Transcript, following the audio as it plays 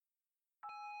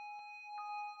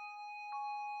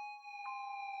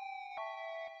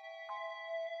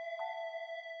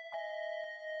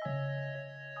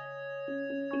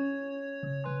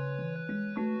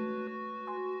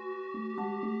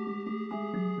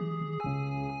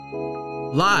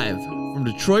Live from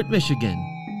Detroit, Michigan,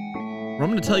 where I'm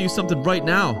going to tell you something right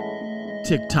now,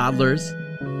 tick toddlers.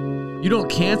 You don't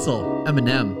cancel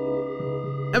Eminem.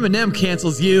 Eminem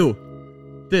cancels you.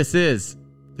 This is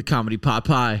the Comedy Pot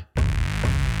Pie.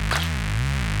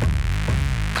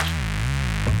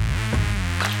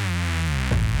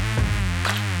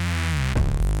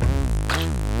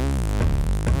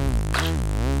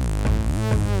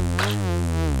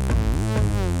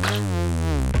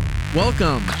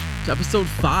 Welcome to episode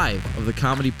 5 of the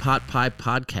Comedy Pot Pie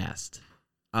podcast.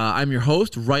 I'm your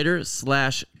host, writer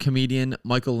 / comedian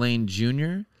Michael Lane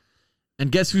Jr.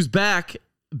 And guess who's back?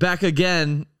 Back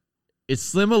again. It's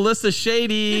Slim Alyssa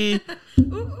Shady.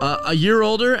 A year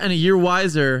older and a year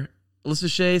wiser. Alyssa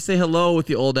Shady, say hello with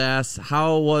the old ass.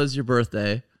 How was your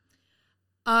birthday?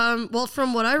 Well,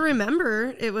 from what I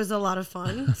remember, it was a lot of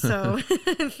fun. So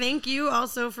thank you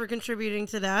also for contributing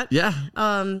to that. Yeah.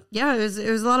 Yeah, it was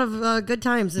a lot of good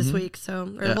times this week. So,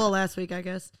 well, last week, I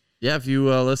guess. Yeah, if you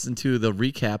listen to the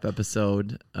recap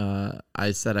episode,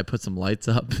 I said I put some lights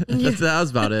up. That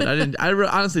was about it. I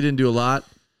honestly didn't do a lot,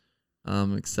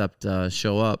 except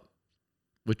show up,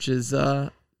 which is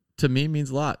to me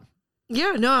means a lot.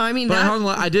 Yeah, no, I mean, but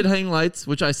I did hang lights,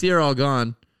 which I see are all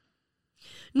gone.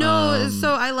 No,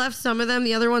 so I left some of them.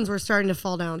 The other ones were starting to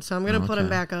fall down, so I'm gonna put them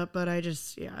back up. But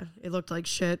it looked like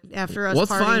shit after us. Well,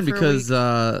 it's fine for because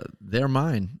they're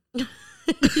mine. Do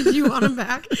you want them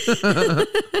back?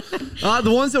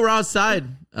 The ones that were outside,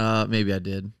 maybe I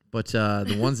did, but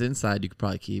the ones inside you could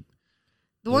probably keep.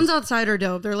 The ones outside are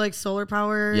dope. They're like solar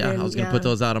powered. Yeah, I was gonna put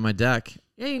those out on my deck.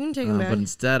 Yeah, you can take them back. But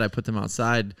instead, I put them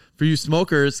outside for you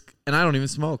smokers, and I don't even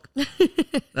smoke.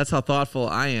 That's how thoughtful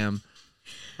I am.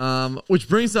 Which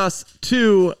brings us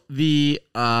to the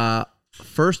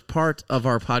first part of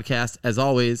our podcast, as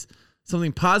always,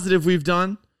 something positive we've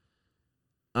done.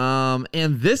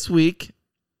 And this week,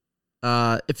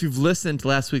 if you've listened to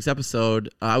last week's episode,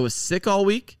 I was sick all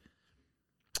week,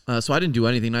 so I didn't do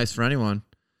anything nice for anyone.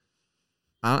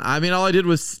 I mean, all I did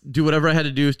was do whatever I had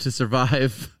to do to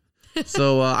survive.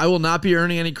 So I will not be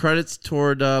earning any credits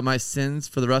toward my sins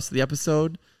for the rest of the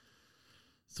episode.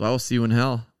 So I will see you in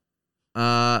hell.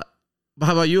 How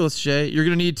about you, Alyssa Shea? You're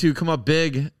going to need to come up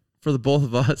big for the both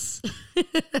of us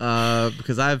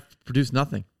because I've produced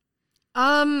nothing.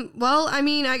 Well, I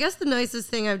mean, I guess the nicest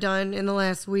thing I've done in the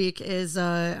last week is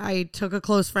I took a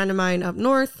close friend of mine up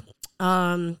north.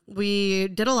 We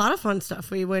did a lot of fun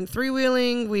stuff. We went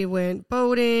 3-wheeling, we went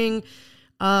boating,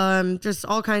 just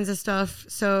all kinds of stuff.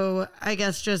 So I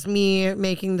guess just me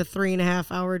making the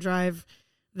 3.5-hour drive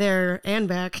there and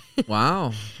back.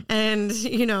 Wow. And,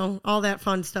 all that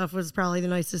fun stuff was probably the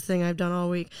nicest thing I've done all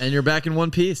week. And you're back in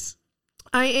one piece.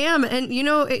 I am. And,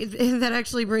 that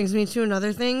actually brings me to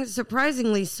another thing,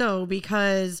 surprisingly so,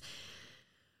 because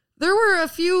there were a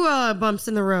few bumps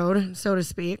in the road, so to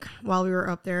speak, while we were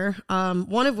up there.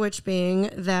 One of which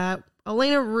being that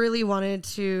Elena really wanted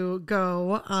to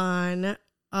go on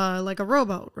like a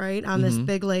rowboat, right? On this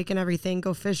big lake and everything,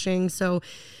 go fishing. So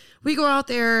we go out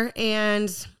there and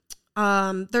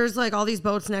there's like all these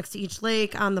boats next to each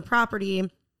lake on the property.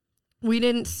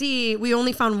 We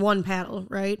only found one paddle,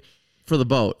 right? For the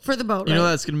boat. You right? Know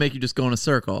that's going to make you just go in a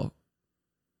circle.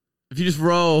 If you just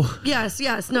row. Yes.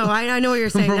 No, I know what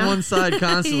you're saying. From now. one side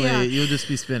constantly, You'll just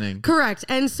be spinning. Correct.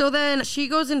 And so then she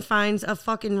goes and finds a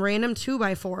fucking random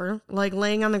 2x4, like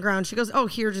laying on the ground. She goes, oh,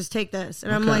 here, just take this.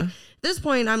 And I'm like, at this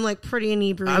point, I'm like pretty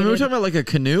inebriated. I mean, we're talking about like a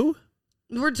canoe?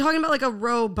 We're talking about like a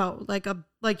rowboat, like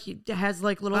it has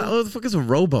like little. What the fuck is a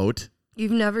rowboat?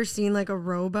 You've never seen like a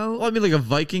rowboat? Well, I mean like a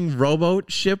Viking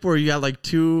rowboat ship where you got like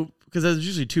two, because there's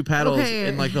usually two paddles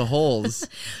in like the holes.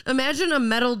 Imagine a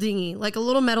metal dinghy, like a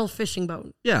little metal fishing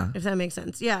boat. Yeah, if that makes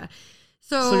sense. Yeah,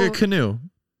 so it's like a canoe,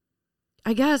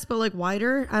 I guess, but like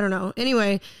wider. I don't know.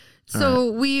 Anyway,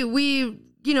 so we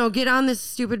get on this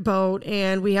stupid boat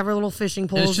and we have our little fishing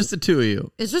poles. And it's just the two of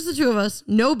you. It's just the two of us.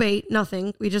 No bait,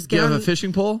 nothing. We just get on. You have a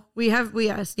fishing pole?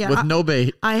 Yes. With no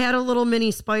bait. I had a little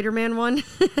mini Spider-Man one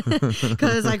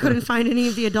because I couldn't find any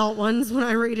of the adult ones when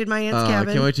I raided my aunt's cabin.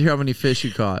 I can't wait to hear how many fish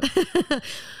you caught.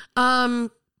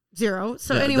 0.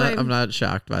 So anyway. I'm not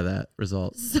shocked by that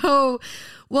result. So,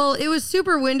 well, it was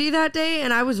super windy that day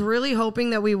and I was really hoping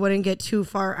that we wouldn't get too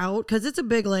far out because it's a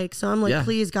big lake. So I'm like,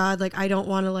 please God, like I don't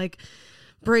want to like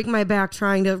break my back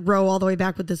trying to row all the way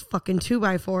back with this fucking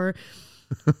 2x4.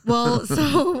 Well,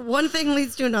 so one thing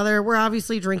leads to another. We're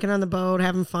obviously drinking on the boat,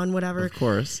 having fun, whatever. Of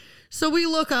course. So we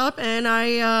look up and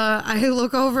I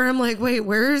look over and I'm like, wait,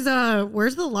 where's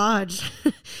the lodge?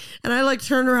 And I like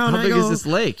turn around. How big is this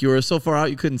lake? You were so far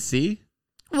out you couldn't see?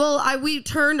 Well, we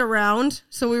turned around,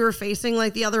 so we were facing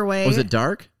like the other way. Was it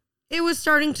dark? It was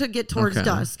starting to get towards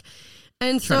dusk.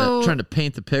 And trying to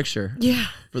paint the picture yeah.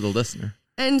 for the listener.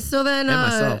 And so then And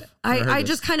myself. I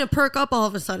just kind of perk up all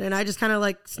of a sudden. I just kind of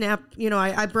like snap,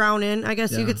 I brown in, I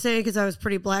guess you could say, because I was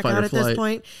pretty blackout at this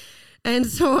point. And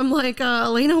so I'm like,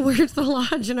 Elena, where's the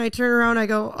lodge? And I turn around, I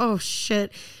go, oh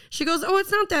shit. She goes, oh,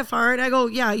 it's not that far. And I go,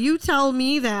 yeah, you tell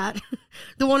me that.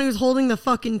 The one who's holding the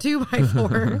fucking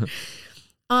 2x4.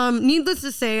 Needless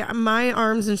to say, my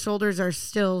arms and shoulders are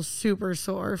still super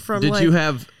sore from Did you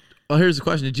have, here's the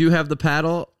question. Did you have the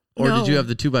paddle or did you have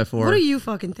the 2x4? What do you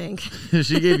fucking think?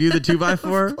 She gave you the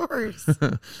 2x4? Of course.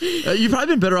 You've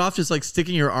probably been better off just like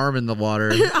sticking your arm in the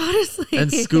water. Honestly.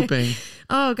 And scooping.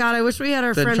 Oh God, I wish we had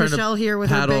our friend Michelle here with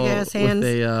her big ass hands.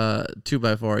 With a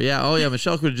 2x4. Yeah. Oh yeah.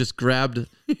 Michelle could have just grabbed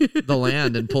the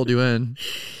land and pulled you in.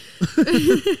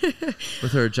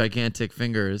 With her gigantic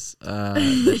fingers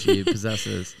that she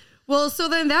possesses. Well, so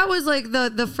then that was like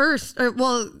the first, that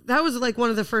was like one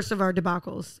of the first of our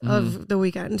debacles of the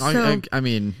weekend. So I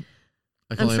mean,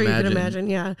 I'm sure you can imagine.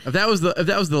 Yeah. If that was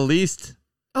the least.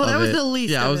 Oh, that was the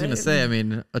least. Yeah, I was going to say, I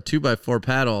mean, a 2x4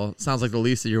 paddle sounds like the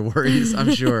least of your worries,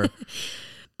 I'm sure.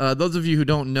 Those of you who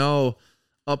don't know,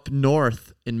 up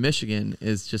north in Michigan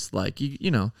is just like,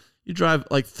 you drive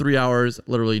like 3 hours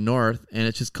literally north and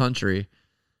it's just country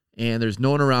and there's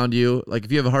no one around you. Like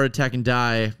if you have a heart attack and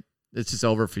die, it's just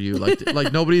over for you. Like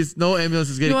no ambulance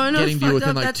is getting to you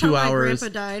within like 2 hours. My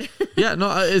grandpa died. Yeah,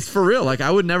 no, it's for real. Like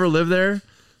I would never live there.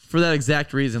 For that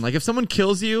exact reason. Like if someone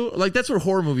kills you, like that's where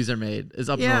horror movies are made, is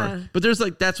up north. But there's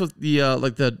like, that's what the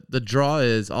the draw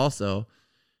is also,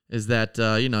 is that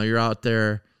you're out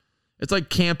there, it's like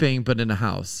camping but in a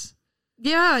house.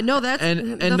 Yeah, no, that's the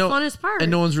funnest part. And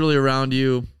no one's really around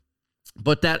you.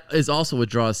 But that is also what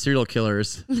draws serial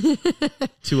killers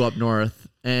to up north.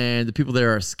 And the people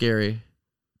there are scary.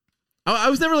 I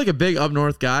was never like a big up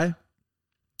north guy.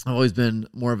 I've always been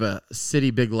more of a city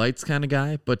big lights kind of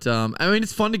guy, but I mean,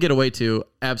 it's fun to get away to,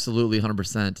 absolutely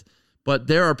 100%. But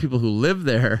there are people who live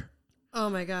there. Oh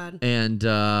my God. And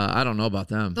I don't know about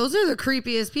them. Those are the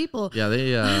creepiest people. Yeah,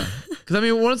 they, because I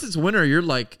mean, once it's winter, you're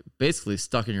like basically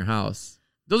stuck in your house.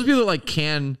 Those are people that like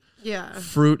can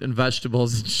fruit and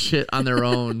vegetables and shit on their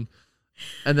own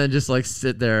and then just like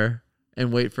sit there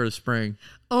and wait for the spring.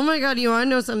 Oh my God, you want to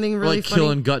know something really like funny?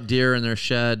 Killing gut deer in their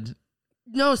shed.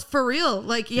 No, it's for real.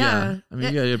 Like, yeah. I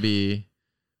mean, you gotta be,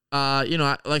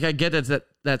 like I get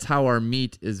that's how our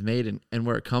meat is made and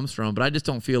where it comes from, but I just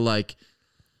don't feel like,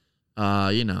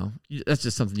 that's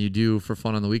just something you do for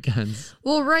fun on the weekends.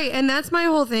 Well, right. And that's my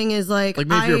whole thing is like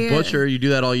maybe if you're a butcher, you do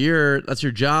that all year. That's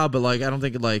your job. But like, I don't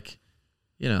think like,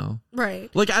 right.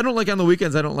 Like I don't like on the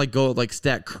weekends, I don't like go like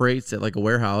stack crates at like a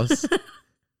warehouse.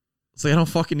 It's like, I don't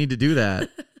fucking need to do that.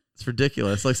 It's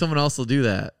ridiculous. Like someone else will do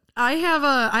that. I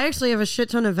actually have a shit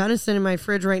ton of venison in my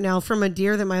fridge right now from a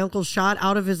deer that my uncle shot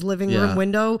out of his living room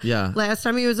window. Yeah. Last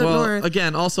time he was up north.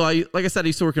 Again, also, like I said, I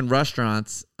used to work in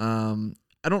restaurants.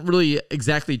 I don't really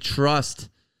exactly trust.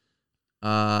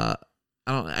 I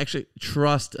don't actually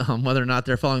trust whether or not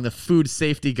they're following the food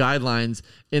safety guidelines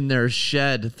in their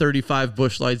shed, 35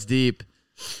 bush lights deep,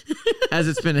 as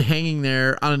it's been hanging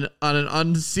there on an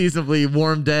unseasonably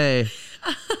warm day.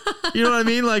 You know what I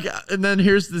mean? Like, and then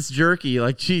here's this jerky.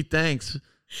 Like, gee, thanks.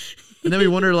 And then we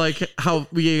wonder like how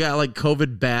we got like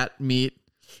COVID bat meat.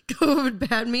 COVID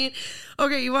bat meat.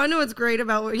 Okay, you want to know what's great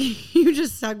about what you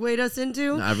just segued us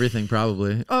into? Everything,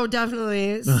 probably. Oh,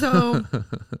 definitely. So,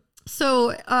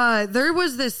 there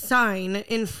was this sign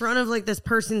in front of like this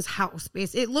person's house.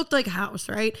 It looked like a house,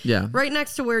 right? Yeah. Right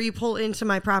next to where you pull into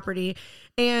my property.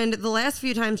 And the last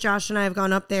few times Josh and I have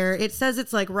gone up there, it says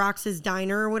it's like Rox's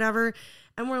Diner or whatever.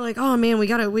 And we're like, oh man, we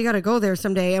gotta go there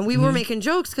someday. And we were making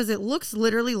jokes because it looks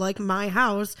literally like my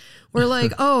house. We're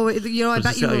like, oh, I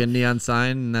bet you like a neon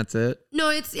sign and that's it. No,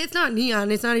 it's not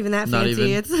neon. It's not even that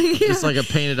fancy. It's like just like a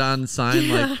painted on sign.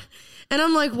 Yeah. Like, and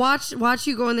I'm like, watch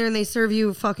you go in there and they serve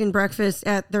you fucking breakfast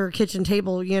at their kitchen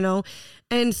table,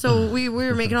 And so we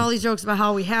were making all these jokes about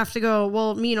how we have to go.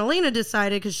 Well, me and Elena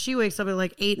decided, because she wakes up at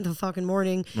like 8 in the fucking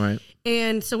morning. Right.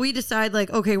 And so we decide like,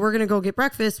 okay, we're going to go get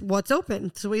breakfast. What's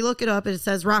open? So we look it up and it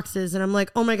says Rox's. And I'm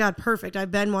like, oh my God, perfect.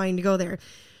 I've been wanting to go there.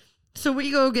 So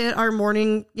we go get our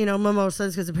morning,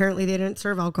 mimosas, because apparently they didn't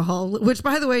serve alcohol, which,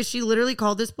 by the way, she literally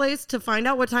called this place to find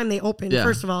out what time they opened,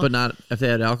 first of all. But not if they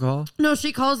had alcohol? No,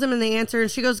 she calls them and they answer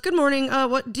and she goes, good morning.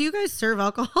 What do you guys serve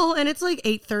alcohol? And it's like 8:30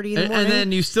 in the morning. And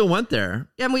then you still went there.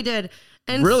 And we did.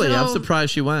 And really? I'm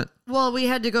surprised she went. Well, we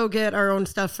had to go get our own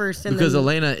stuff first. Because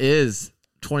Elena is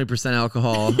 20%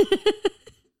 alcohol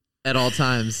at all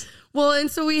times. Well, and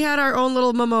so we had our own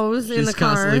little mimos in the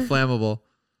car. She's constantly flammable.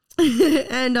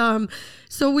 And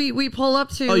so we pull up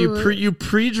to. Oh, you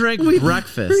pre-drank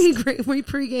breakfast. We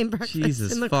pre-game breakfast.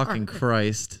 Jesus in the fucking car.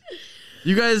 Christ!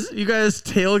 You guys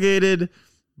tailgated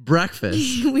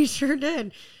breakfast. We sure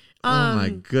did. Oh my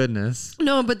goodness!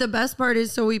 No, but the best part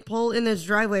is, so we pull in this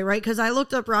driveway, right? Because I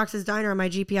looked up Rox's Diner on my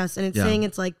GPS, and it's saying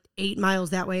it's like 8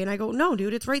 miles that way, and I go, no,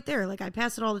 dude, it's right there. Like I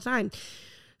pass it all the time.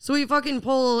 So we fucking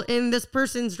pull in this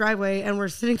person's driveway, and we're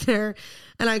sitting there,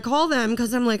 and I call them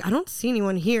because I'm like, I don't see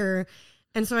anyone here,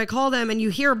 and so I call them, and you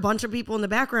hear a bunch of people in the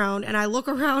background, and I look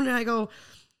around, and I go,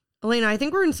 Elena, I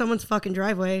think we're in someone's fucking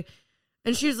driveway.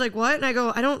 And she's like, what? And I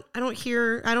go, I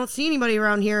don't see anybody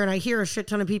around here. And I hear a shit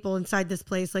ton of people inside this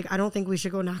place. Like, I don't think we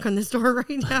should go knock on this door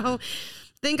right now.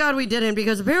 Thank God we didn't,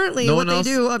 because apparently what they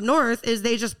do up north is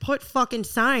they just put fucking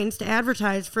signs to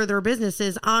advertise for their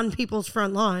businesses on people's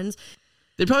front lawns.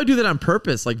 They probably do that on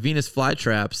purpose, like Venus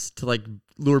flytraps, to like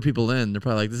lure people in. They're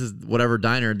probably like, this is whatever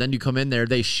diner. Then you come in there,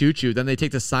 they shoot you. Then they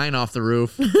take the sign off the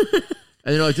roof. And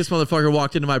they're like, this motherfucker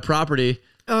walked into my property.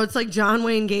 Oh, it's like John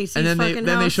Wayne Gacy's and then fucking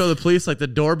they house. show the police like the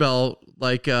doorbell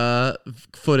like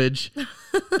footage,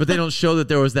 but they don't show that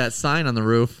there was that sign on the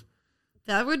roof.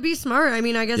 That would be smart. I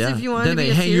mean, I guess if you want then to be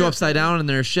they a hang you serial upside down in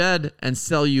their shed and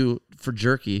sell you for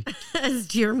jerky. as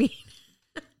deer meat.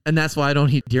 And that's why I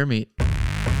don't eat deer meat.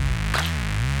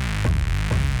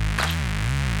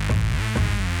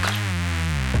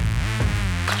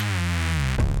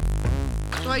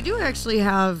 So I do actually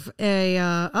have a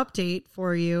update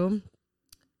for you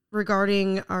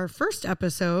regarding our first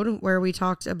episode where we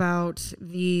talked about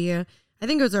I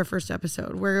think it was our first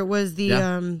episode where it was the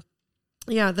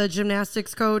the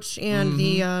gymnastics coach and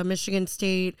the Michigan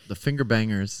State. The finger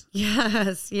bangers.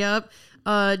 Yes. Yep.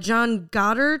 John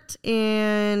Goddard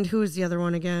and who was the other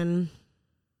one again?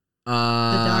 The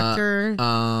doctor.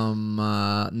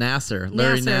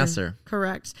 Larry Nasser.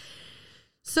 Correct.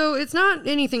 So it's not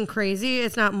anything crazy.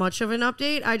 It's not much of an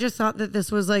update. I just thought that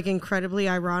this was like incredibly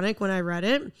ironic when I read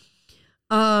it.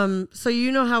 So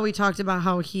you know how we talked about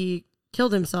how he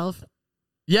killed himself.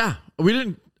 Yeah, we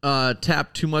didn't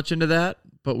tap too much into that,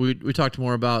 but we talked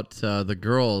more about the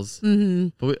girls.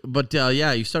 Mm-hmm. But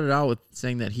you started out with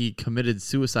saying that he committed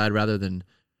suicide rather than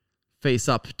face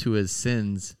up to his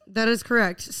sins. That is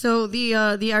correct. So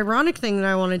the ironic thing that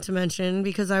I wanted to mention,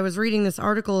 because I was reading this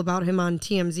article about him on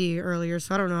TMZ earlier,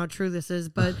 so I don't know how true this is,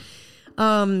 but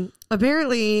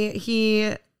apparently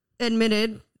he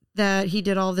admitted that he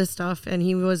did all this stuff and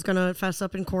he was going to fess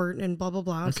up in court and blah, blah,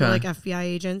 blah. Okay. So like FBI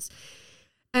agents.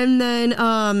 And then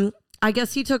I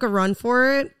guess he took a run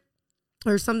for it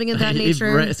or something of that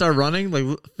nature. He started running, like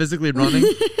physically running?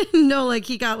 No, like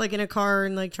he got like in a car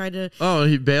and like tried to. Oh,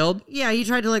 he bailed? Yeah, he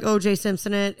tried to like O.J.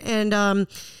 Simpson it. And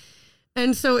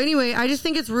so anyway, I just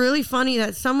think it's really funny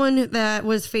that someone that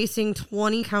was facing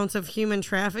 20 counts of human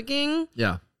trafficking.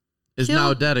 Yeah. Is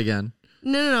now dead again.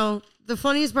 No. The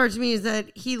funniest part to me is that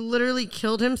he literally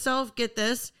killed himself. Get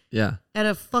this. Yeah. At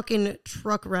a fucking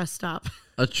truck rest stop.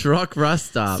 A truck rest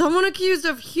stop. Someone accused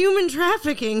of human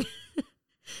trafficking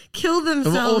killed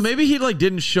themselves. Well, maybe he like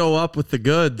didn't show up with the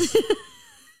goods,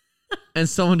 and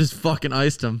someone just fucking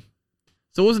iced him.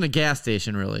 So it wasn't a gas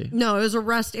station, really. No, it was a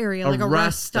rest area, like a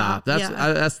rest stop.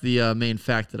 That's the main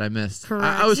fact that I missed. Correct.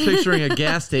 I was picturing a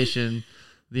gas station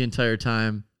the entire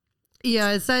time. Yeah,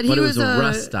 it said it was a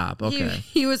rest stop. Okay,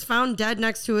 he was found dead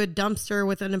next to a dumpster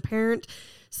with an apparent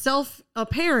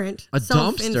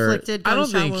self-inflicted gunshot I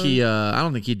don't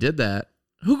think he did that.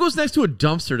 Who goes next to a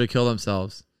dumpster to kill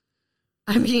themselves?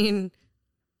 I mean,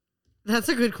 that's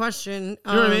a good question. You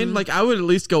know what I mean? Like, I would at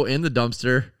least go in the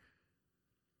dumpster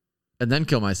and then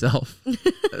kill myself. You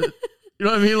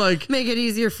know what I mean? Like, make it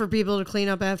easier for people to clean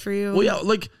up after you. Well, yeah,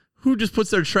 like who just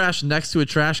puts their trash next to a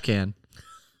trash can?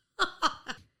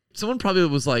 Someone probably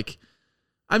was like,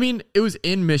 I mean, it was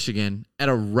in Michigan at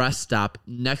a rest stop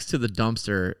next to the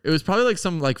dumpster. It was probably like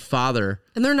some like father.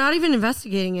 And they're not even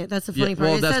investigating it. That's the funny part.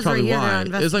 Well, it that's says probably right why.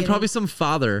 Here it was like probably some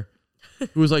father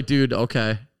who was like, dude,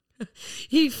 okay.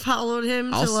 He followed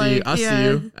him. I'll see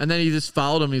you. And then he just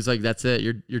followed him. He's like, that's it.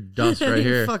 You're dust right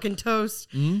here. Fucking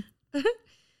toast. Mm-hmm.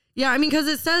 Yeah, I mean, because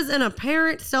it says an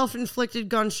apparent self-inflicted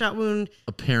gunshot wound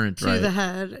to the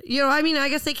head. You know, I mean, I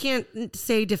guess they can't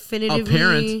say definitively.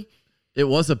 Apparent. It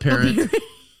was apparent.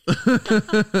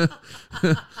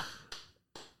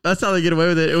 That's how they get away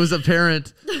with it. It was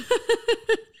apparent.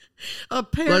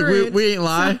 Apparent. Like we ain't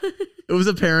lie. It was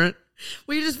apparent.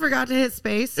 We just forgot to hit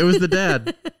space. It was the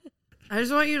dad. I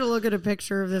just want you to look at a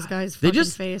picture of this guy's fucking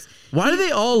face. Why do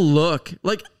they all look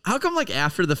like? How come like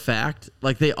after the fact,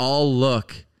 like they all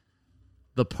look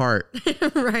the part?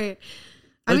 Right.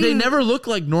 Like they never look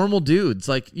like normal dudes.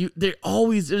 Like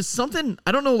there's something,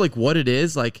 I don't know like what it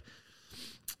is. Like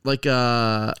like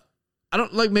I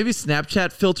don't like maybe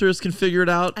Snapchat filters can figure it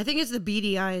out. I think it's the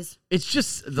beady eyes. It's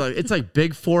just like it's like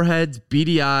big foreheads,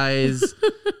 beady eyes,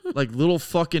 like little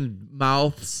fucking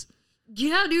mouths.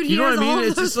 Yeah, dude. You know what I mean?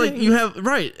 It's just like you have. have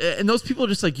right, and those people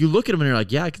just like you look at them and you're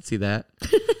like, yeah, I can see that.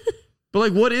 But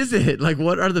like, what is it? Like,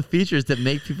 what are the features that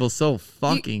make people so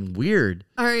fucking weird?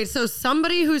 All right, so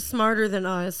somebody who's smarter than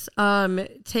us,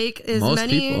 take as Most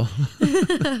many.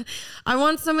 people. I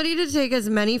want somebody to take as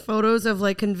many photos of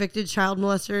like convicted child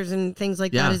molesters and things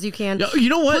like Yeah. that as you can. Yeah, you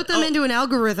know what? Put them into an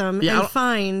algorithm Yeah, and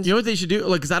find. You know what they should do?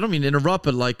 Like, because I don't mean to interrupt,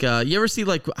 but like, you ever see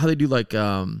like how they do like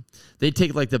they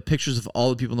take like the pictures of all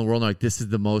the people in the world and like this is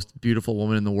the most beautiful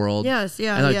woman in the world. Yes,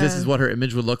 yeah, And like yeah. this is what her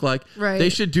image would look like. Right. They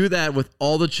should do that with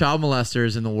all the child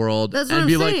molesters in the world. That's what and I'm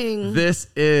be saying. like, this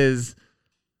is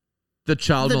the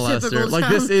child The molester. typical Like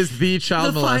child- this is the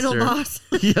child the molester. final boss.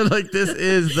 Yeah, like this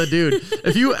is the dude.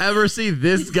 If you ever see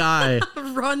this guy,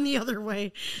 Run the other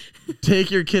way. take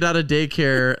your kid out of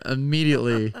daycare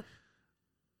immediately.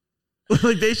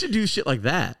 Like they should do shit like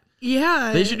that.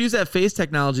 Yeah. They should use that face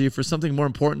technology for something more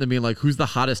important than being like, who's the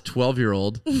hottest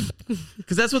 12-year-old?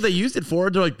 Because that's what they used it for.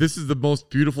 They're like, this is the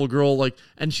most beautiful girl. Like,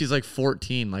 and she's like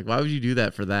 14. Like, why would you do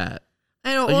that for that?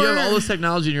 I know. Like, you or- have all this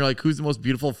technology and you're like, who's the most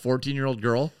beautiful 14-year-old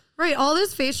girl? Right, all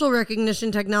this facial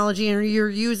recognition technology, and you're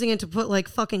using it to put like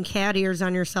fucking cat ears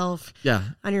on yourself, Yeah.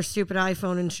 on your stupid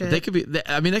iPhone and shit. They could be,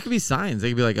 I mean, that could be signs. They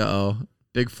could be like, uh-oh,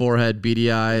 big forehead,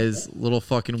 beady eyes, little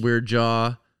fucking weird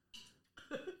jaw.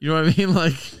 You know what I mean?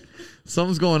 Like,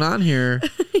 something's going on here.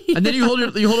 And then you hold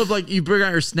up like you bring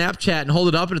out your Snapchat and hold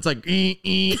it up and it's like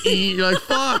you're like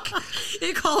fuck.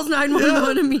 It calls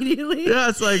 911 immediately. Yeah,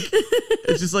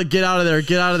 it's just like get out of there,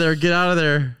 get out of there, get out of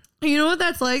there. You know what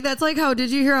that's like? That's like how,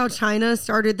 did you hear how China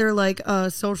started their like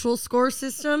social score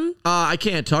system? I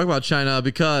can't talk about China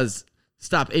because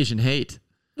stop Asian hate.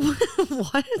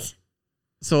 What?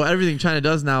 So everything China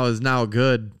does now is now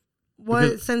good. What?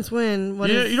 Because- Since when? What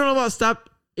You, is- you don't know about stop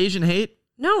Asian hate?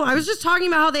 No, I was just talking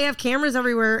about how they have cameras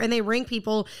everywhere and they rank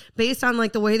people based on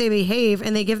like the way they behave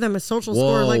and they give them a social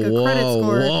score, like a credit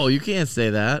score. Whoa, you can't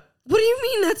say that. What do you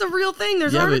mean? That's a real thing.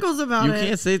 There's Yeah, but articles about you it.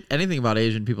 can't say anything about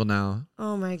Asian people now.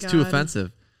 Oh my It's god. too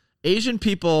offensive. Asian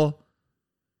people,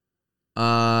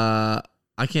 I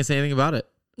can't say anything about it.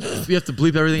 You have to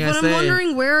bleep everything I But say. I'm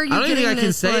wondering, where are you I don't even getting think I can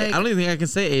this? say. Like, I don't even think I can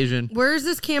say Asian. where is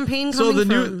this campaign So coming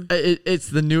the from? new, it's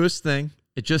the newest thing.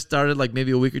 It just started like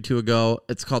maybe a week or two ago.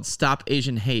 It's called Stop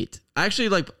Asian Hate. Actually,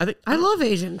 like I think I love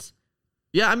Asians.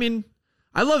 Yeah, I mean,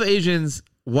 I love Asians.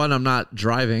 One, I'm not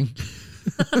driving.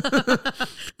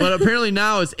 But apparently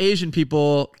now it's Asian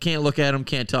people can't look at them,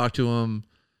 can't talk to them.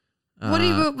 What do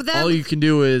you- that- all you can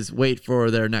do is wait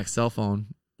for their next cell phone.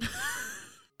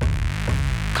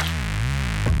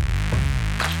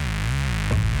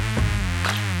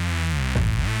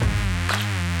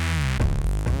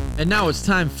 And now it's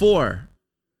time for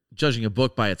judging a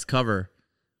book by its cover,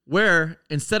 where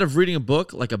instead of reading a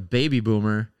book like a baby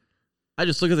boomer, I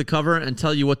just look at the cover and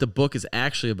tell you what the book is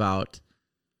actually about,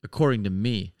 according to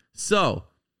me. So,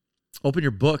 open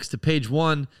your books to page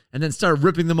 1 and then start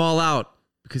ripping them all out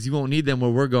because you won't need them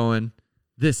where we're going.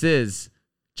 This is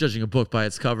judging a book by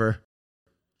its cover.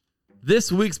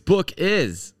 This week's book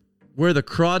is Where the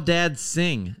Crawdads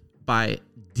Sing by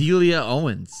Delia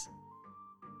Owens.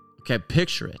 Okay,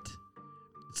 picture it.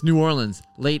 It's New Orleans,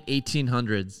 late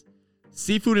 1800s.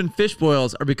 Seafood and fish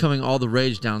boils are becoming all the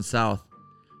rage down south.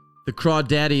 The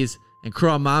crawdaddies and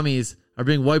crawmommies are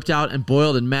being wiped out and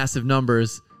boiled in massive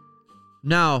numbers.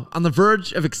 Now, on the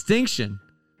verge of extinction,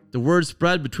 the word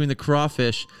spread between the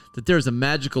crawfish that there is a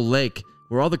magical lake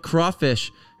where all the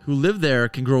crawfish who live there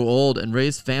can grow old and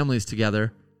raise families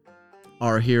together.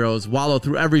 Our heroes wallow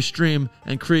through every stream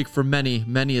and creek for many,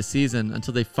 many a season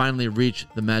until they finally reach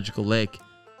the magical lake.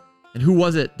 And who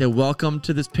was it they welcomed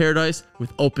to this paradise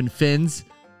with open fins?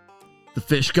 The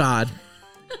fish god.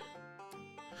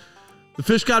 The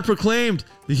fish god proclaimed,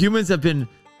 the humans have been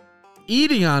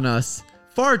eating on us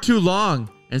far too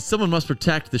long, and someone must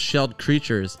protect the shelled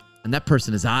creatures, and that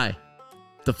person is I,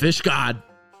 the fish god.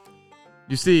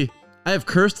 You see, I have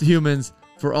cursed the humans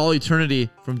for all eternity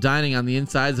from dining on the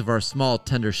insides of our small,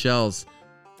 tender shells.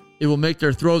 It will make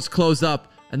their throats close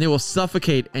up, and they will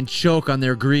suffocate and choke on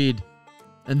their greed.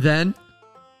 And then,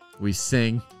 we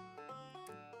sing.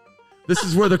 This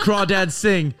is where the crawdads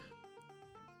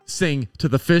sing to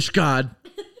the fish god.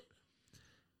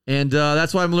 And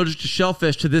that's why I'm allergic to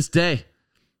shellfish to this day.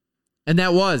 And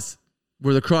that was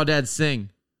Where the Crawdads Sing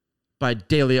by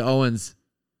Delia Owens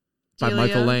by Delia.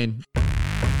 Michael Lane.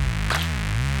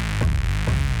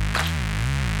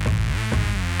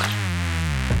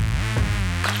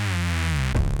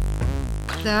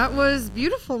 That was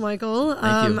beautiful, Michael.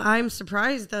 Thank you. I'm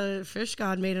surprised the fish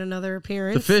god made another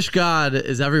appearance. The fish god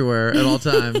is everywhere at all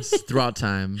times, throughout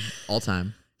time, all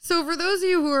time. So for those of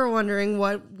you who are wondering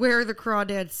where the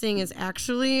Crawdads Sing is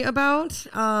actually about,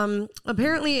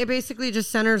 apparently it basically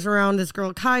just centers around this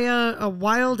girl Kaya, a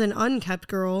wild and unkept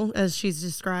girl, as she's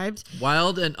described.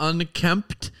 Wild and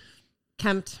unkempt.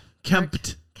 Kempt.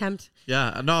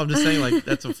 Yeah, no, I'm just saying like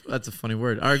that's a funny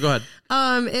word. All right, go ahead.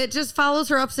 It just follows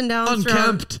her ups and downs.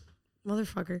 Unkempt.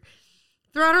 Motherfucker.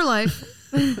 Throughout her life.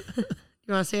 You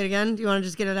want to say it again? Do you want to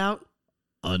just get it out?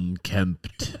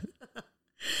 Unkempt.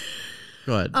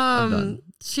 Go ahead. I'm done.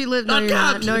 She lived. No, you're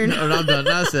not. No, you're not. No, I'm done.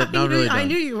 That's it. No, I'm really done. I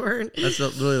knew you weren't. That's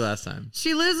really last time.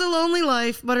 She lives a lonely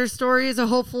life, but her story is a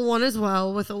hopeful one as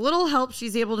well. With a little help,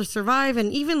 she's able to survive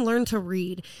and even learn to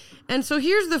read. And so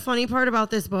here's the funny part about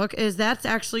this book is that's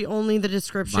actually only the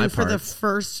description for the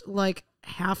first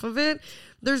half of it.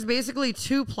 There's basically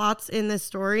 2 plots in this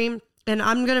story. And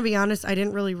I'm going to be honest, I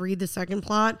didn't really read the second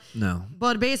plot. No.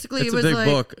 But basically it's it was a big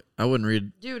book. I wouldn't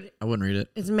read. Dude. I wouldn't read it.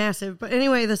 It's massive. But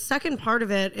anyway, the second part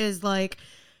of it is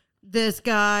this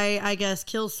guy, I guess,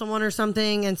 kills someone or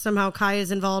something. And somehow Kai is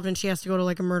involved and she has to go to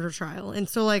a murder trial. And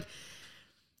so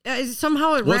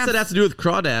somehow it What's that have to do with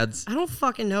Crawdads? I don't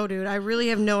fucking know, dude. I really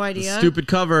have no idea. Stupid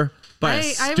cover by a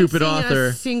stupid author. author.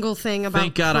 A single thing about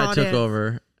Thank God Crawdads. I took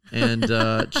over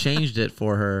and changed it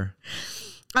for her.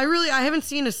 I haven't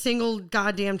seen a single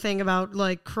goddamn thing about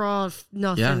craw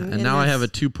nothing. Yeah, and now I have a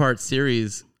 2-part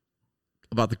series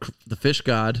about the fish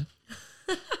god.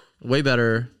 Way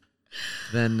better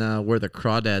than Where the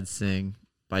Crawdads Sing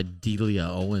by Delia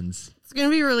Owens. It's going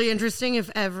to be really interesting if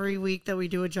every week that we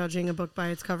do a judging a book by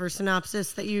its cover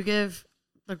synopsis that you give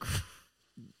the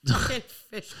fucking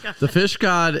fish god. The fish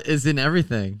god is in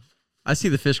everything. I see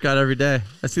the fish god every day.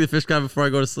 I see the fish god before I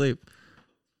go to sleep.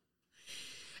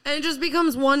 And it just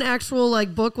becomes one actual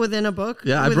book within a book.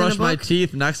 Yeah, I brush my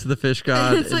teeth next to the fish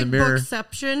god in the mirror. It's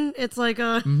Bookception. It's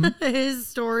his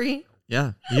story.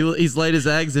 Yeah, he's laid his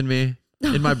eggs in me,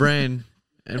 in my brain,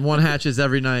 and one hatches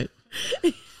every night.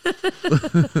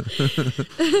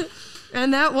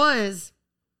 And that was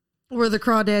Where the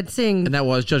Crawdads Sing. And that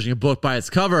was judging a book by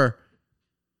its cover.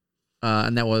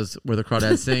 And that was Where the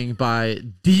Crawdads Sing by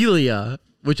Delia,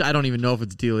 which I don't even know if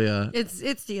it's Delia.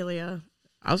 It's Delia.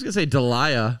 I was going to say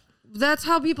Delia. That's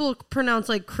how people pronounce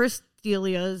Chris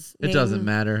Delia's name. It doesn't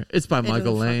matter. It's by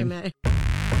Michael Lane.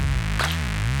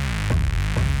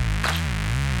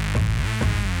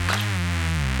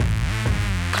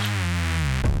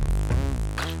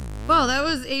 Well, that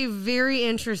was a very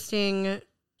interesting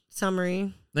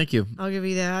summary. Thank you. I'll give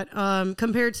you that.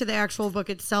 Compared to the actual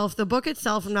book itself, the book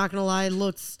itself, I'm not going to lie,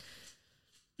 looks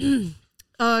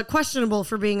questionable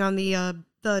for being on the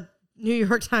New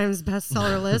York Times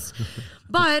bestseller list.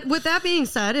 But with that being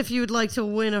said, if you'd like to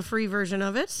win a free version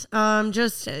of it,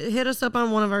 just hit us up on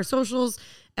one of our socials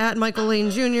at Michael Lane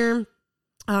Jr.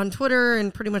 on Twitter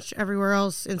and pretty much everywhere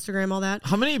else, Instagram, all that.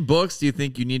 How many books do you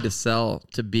think you need to sell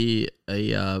to be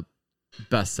a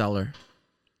bestseller?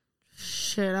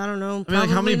 Shit, I don't know. I mean,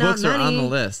 how many books are on the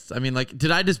list? I mean, did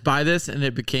I just buy this and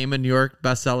it became a New York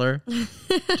bestseller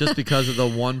just because of the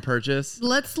one purchase?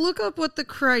 Let's look up what the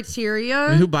criteria. I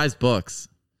mean, who buys books?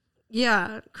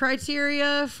 Yeah,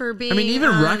 criteria for being. I mean,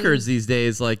 even records these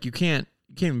days, you can't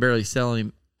barely sell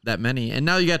that many. And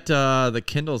now you got the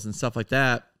Kindles and stuff like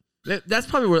that. That's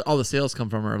probably where all the sales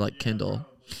come from, are Kindle.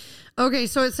 Okay,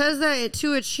 so it says that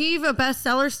to achieve a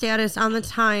bestseller status on the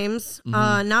Times,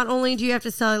 not only do you have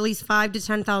to sell at least 5,000 to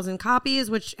 10,000 copies,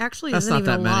 which actually isn't even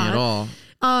a lot. That's not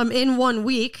that many at all. In 1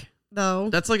 week, though.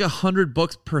 That's 100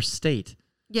 books per state.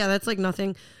 Yeah, that's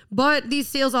nothing. But these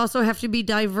sales also have to be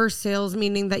diverse sales,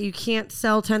 meaning that you can't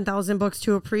sell 10,000 books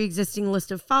to a pre-existing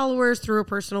list of followers through a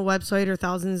personal website or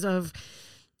thousands of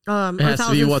or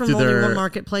thousands from only one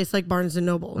marketplace like Barnes and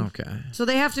Noble. Okay. So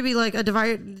they have to be a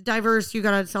diverse. You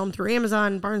got to sell them through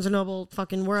Amazon, Barnes and Noble,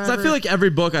 fucking wherever. So I feel like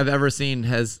every book I've ever seen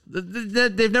has,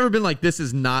 they've never been this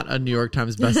is not a New York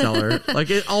Times bestseller.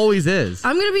 It always is.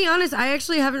 I'm going to be honest. I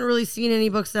actually haven't really seen any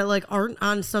books that aren't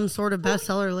on some sort of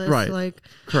bestseller list. Right.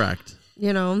 Correct.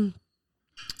 Well,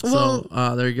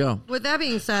 so there you go. With that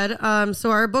being said,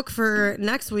 so our book for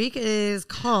next week is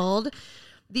called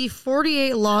The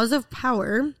 48 Laws of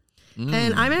Power.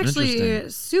 And I'm actually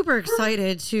super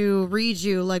excited to read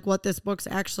you what this book's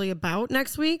actually about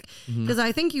next week, because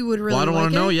I think you would really like it. I don't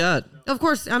want to know yet. Of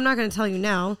course, I'm not going to tell you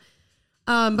now,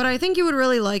 but I think you would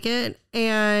really like it.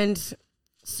 And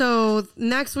so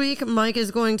next week, Mike is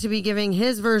going to be giving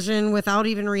his version without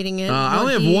even reading it. I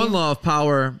only have one law of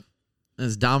power,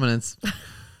 is dominance.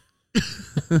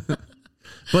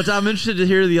 But I'm interested to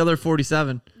hear the other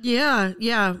 47. Yeah.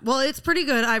 Well, it's pretty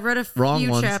good. I've read a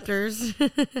few chapters.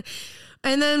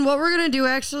 And then what we're gonna do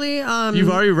actually, you've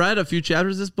already read a few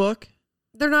chapters of this book?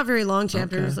 They're not very long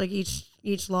chapters, like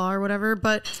each law or whatever.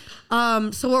 But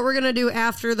so what we're gonna do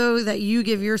after though that you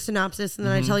give your synopsis and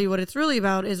then I tell you what it's really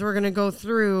about is we're gonna go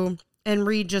through and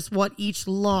read just what each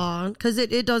law, because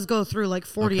it does go through like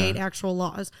 48 actual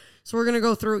laws. So we're gonna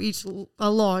go through a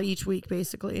law each week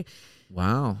basically.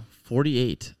 Wow,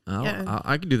 48. Oh, yeah.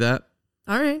 I can do that.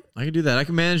 All right, I can do that. I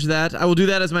can manage that. I will do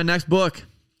that as my next book.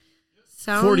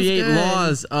 Sounds 48 good.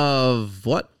 laws of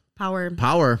what? Power.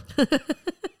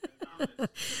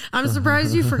 I'm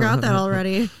surprised you forgot that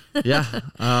already. Yeah.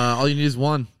 All you need is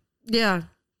one. Yeah.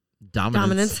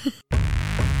 Dominance.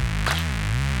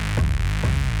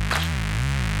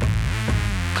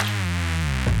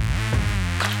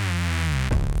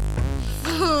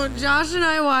 So Josh and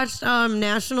I watched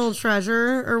National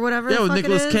Treasure or whatever. Yeah, with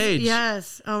Nicolas Cage.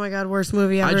 Yes. Oh my God, worst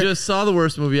movie ever. I just saw the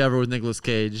worst movie ever with Nicolas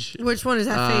Cage. Which one is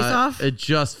that? Face Off? It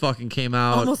just fucking came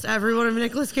out. Almost every one of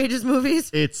Nicolas Cage's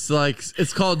movies.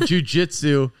 It's called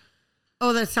Jiu-Jitsu.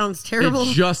 Oh, that sounds terrible.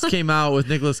 It just came out with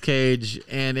Nicolas Cage,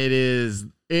 and it is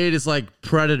like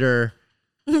Predator.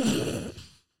 Like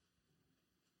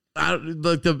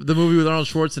the movie with Arnold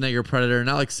Schwarzenegger, Predator,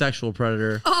 not like sexual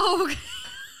Predator. Oh, okay.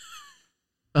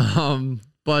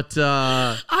 But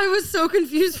I was so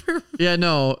confused for. Yeah,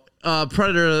 no,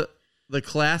 Predator, the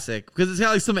classic, because it's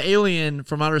got like some alien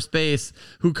from outer space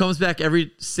who comes back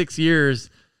every 6 years,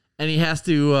 and he has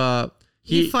to.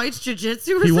 He fights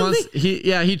jiu-jitsu or something?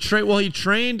 He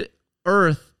trained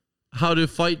Earth how to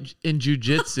fight in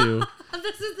jiu-jitsu.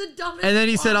 This is the dumbest And then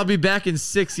he said, I'll be back in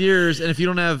 6 years, and if you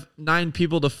don't have 9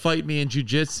 people to fight me in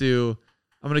jiu-jitsu,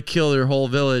 I'm going to kill your whole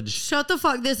village. Shut the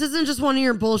fuck. This isn't just one of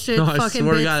your bullshit No, fucking I swear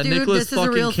to bits, God, dude. Nicolas This is a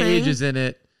real fucking Cage thing. is in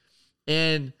it.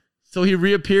 And so he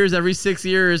reappears every 6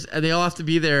 years, and they all have to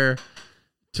be there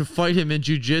to fight him in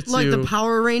jiu-jitsu. Like the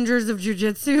Power Rangers of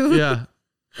jiu-jitsu. Yeah.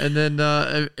 And then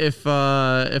if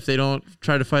they don't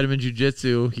try to fight him in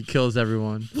jiu-jitsu, he kills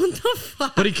everyone. What the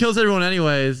fuck? But he kills everyone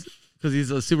anyways because he's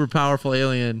a super powerful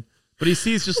alien. But he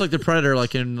sees just like the Predator,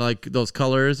 like in like those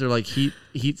colors or like heat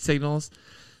signals.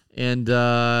 And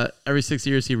every 6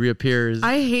 years he reappears.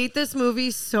 I hate this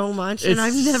movie so much, and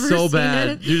I've never so seen bad,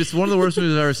 it. dude. It's one of the worst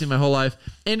movies I've ever seen in my whole life,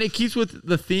 and it keeps with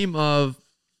the theme of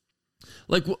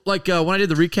like when I did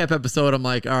the recap episode, I'm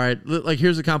like, all right, like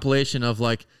here's a compilation of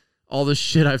like all the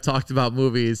shit I've talked about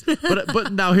movies,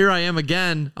 but now here I am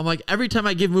again. I'm like, every time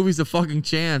I give movies a fucking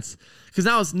chance, because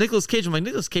now it's Nicolas Cage. I'm like,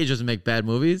 Nicolas Cage doesn't make bad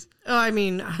movies. Oh, I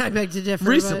mean, I beg to differ.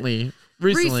 Recently,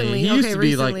 he used to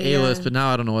be like A-list, yeah. but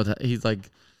now I don't know what he's like.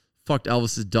 Fucked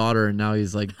Elvis's daughter, and now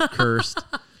he's like cursed.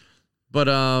 But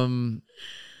now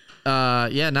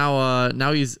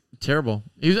he's terrible.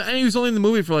 He was only in the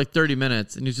movie for like 30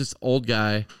 minutes, and he's just old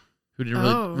guy who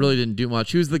didn't really didn't do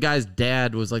much. He was the guy's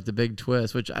dad, was like the big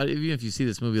twist. Which even if you see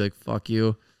this movie, like fuck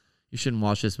you, you shouldn't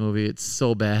watch this movie. It's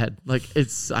so bad. Like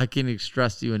I can't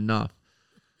stress to you enough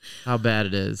how bad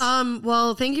it is.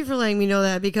 Well, thank you for letting me know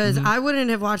that, because I wouldn't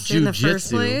have watched it in the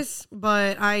first place,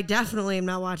 but I definitely am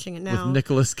not watching it now. With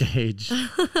Nicolas Cage.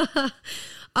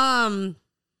 I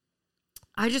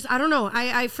don't know.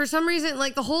 I for some reason,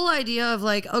 like the whole idea of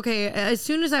like, okay, as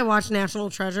soon as I watched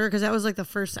National Treasure, because that was like the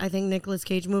first, I think, Nicolas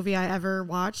Cage movie I ever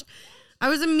watched, I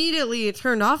was immediately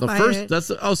turned off by it.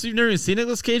 So you've never even seen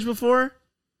Nicolas Cage before?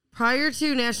 Prior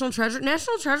to National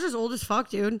Treasure's old as fuck,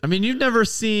 dude. I mean, you've never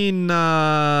seen what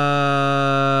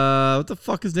the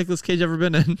fuck has Nicolas Cage ever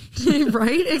been in?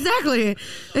 Right? Exactly.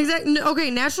 Okay,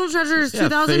 National Treasure is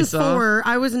 2004.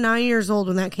 I was 9 years old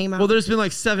when that came out. Well, there's been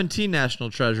like 17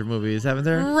 National Treasure movies, haven't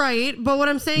there? Right, but what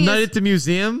I'm saying Night is at the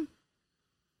Museum?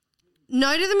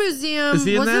 Night at the Museum Is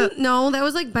he in that? No, that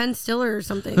was like Ben Stiller or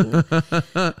something. You're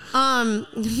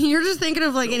just thinking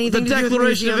of like anything The to do with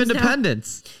Declaration of museums now.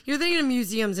 Independence. You're thinking of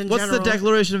museums in What's general. the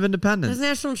Declaration of Independence? That's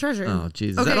National Treasure. Oh,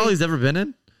 jeez. Is Okay. that all he's ever been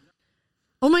in?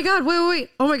 Oh my God, wait.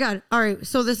 Oh my God. All right,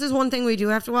 so this is one thing we do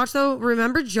have to watch though.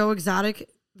 Remember Joe Exotic,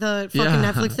 the fucking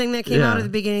Netflix thing that came out at the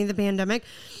beginning of the pandemic?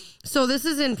 So this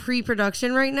is in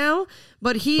pre-production right now,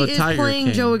 but he is Tiger playing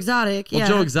King. Joe Exotic. Well,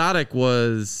 Joe Exotic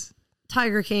was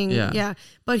Tiger King. Yeah.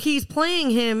 But he's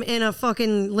playing him in a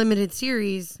fucking limited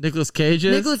series. Nicolas Cage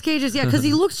is? Nicolas Cage is, because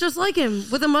he looks just like him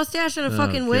with a mustache and a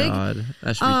fucking wig. God.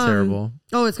 That should be terrible.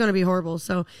 Oh, it's going to be horrible.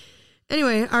 So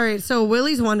anyway, all right. So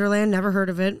Willy's Wonderland, never heard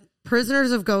of it.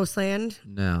 Prisoners of Ghostland.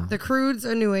 No. The Croods,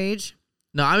 A New Age.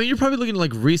 No, I mean, you're probably looking at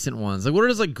like recent ones. Like, what are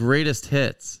his like greatest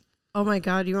hits? Oh my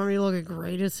God, you want me to look at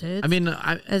greatest hits? I mean,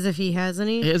 as if he has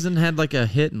any. he hasn't had like a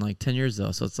hit in like 10 years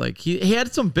though. So it's like he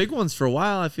had some big ones for a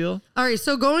while, I feel. All right,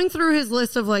 so going through his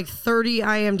list of like 30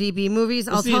 IMDb movies,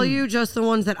 I'll tell you just the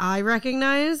ones that I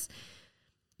recognize.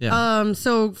 Yeah.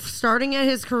 So starting at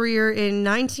his career in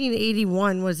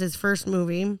 1981 was his first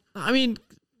movie. I mean,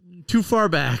 too far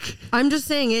back. I'm just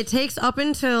saying it takes up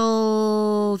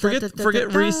until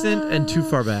Forget recent and too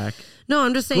far back. No,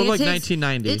 I'm just saying Go it like takes,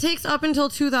 1990. It takes up until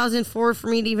 2004 for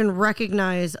me to even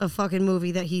recognize a fucking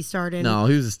movie that he starred in. No,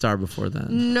 he was a star before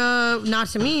then. No, not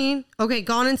to me. Okay,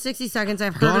 Gone in 60 Seconds.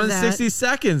 I've heard Gone of in that. 60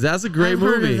 Seconds. That's a great I've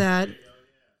movie. heard of that.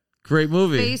 Great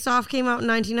movie. Face Off came out in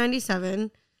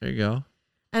 1997. There you go.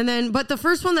 And then, but the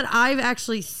first one that I've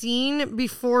actually seen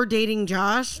before dating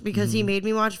Josh, because he made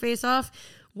me watch Face Off,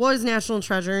 was National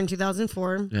Treasure in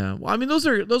 2004. Yeah. Well, I mean, those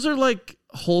are like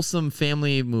wholesome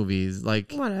family movies.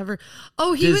 Like Whatever.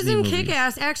 Oh, he Disney was in movies.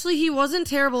 Kick-Ass. Actually, he wasn't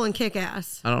terrible in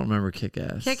Kick-Ass. I don't remember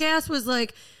Kick-Ass. Kick-Ass was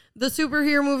like the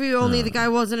superhero movie, only the guy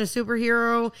wasn't a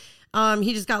superhero.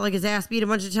 He just got like his ass beat a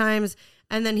bunch of times.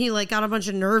 And then he like got a bunch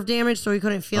of nerve damage, so he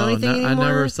couldn't feel anything anymore. I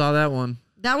never saw that one.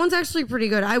 That one's actually pretty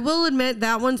good. I will admit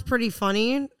that one's pretty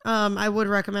funny. I would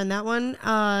recommend that one.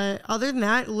 Other than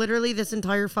that, literally this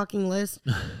entire fucking list,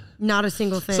 not a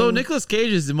single thing. So Nicolas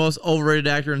Cage is the most overrated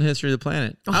actor in the history of the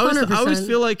planet. I always 100%.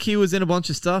 feel like he was in a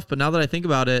bunch of stuff, but now that I think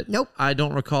about it, Nope. I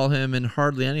don't recall him in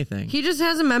hardly anything. He just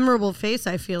has a memorable face,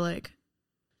 I feel like.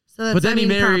 So that's, But then he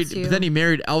married. props to you. But then he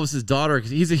married Elvis's daughter because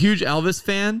he's a huge Elvis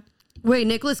fan. Wait,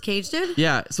 Nicolas Cage did?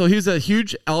 Yeah, so he was a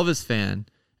huge Elvis fan,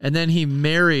 and then he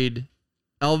married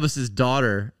Elvis's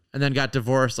daughter, and then got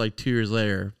divorced like 2 years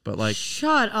later. But like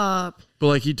Shut up.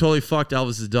 he totally fucked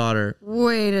Elvis's daughter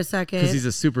Wait a second. because he's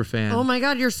a super fan. Oh my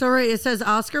God, you're so right. It says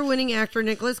Oscar-winning actor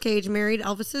Nicolas Cage married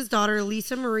Elvis's daughter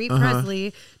Lisa Marie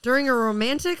Presley during a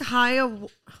romantic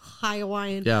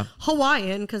Hawaiian. Yeah.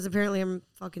 Hawaiian, because apparently I'm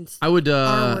fucking I would.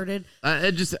 R-worded.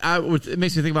 It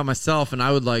makes me think about myself, and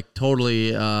I would like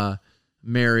totally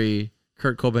marry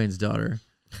Kurt Cobain's daughter.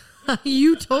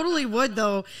 You totally would,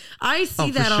 though. I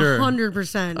see for that sure.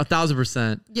 100%.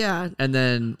 1,000%. Yeah. And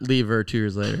then leave her 2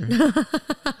 years later,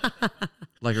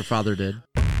 like her father did.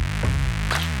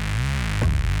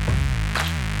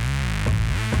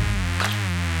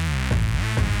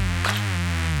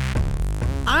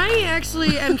 I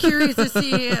actually am curious to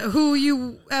see who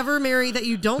you ever marry that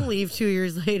you don't leave 2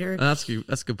 years later. That's a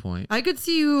good point. I could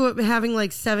see you having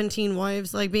like 17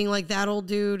 wives, like being like that old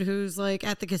dude who's like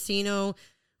at the casino,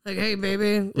 like, hey,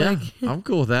 baby. Yeah, Like, I'm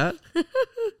cool with that. I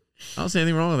don't see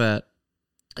anything wrong with that.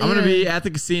 I'm going to be at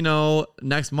the casino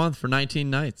next month for 19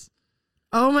 nights.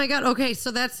 oh my God. Okay.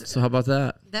 So that's So how about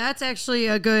that? actually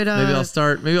a good, Maybe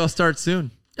I'll start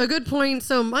soon. a good point.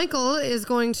 So Michael is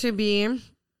going to be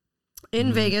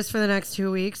in Vegas for the next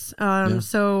 2 weeks.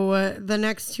 So the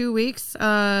next 2 weeks,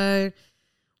 we're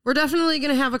definitely going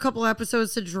to have a couple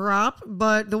episodes to drop,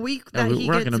 but the week that he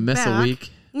we're not gets going to miss back, a week.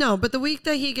 No, but the week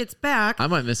that he gets back, I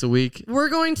might miss a week we're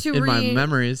going to in my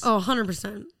memories. Oh,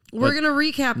 100%. We're going to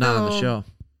recap Not though. on the show.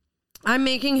 I'm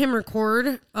making him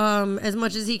record as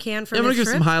much as he can for I'm this going to give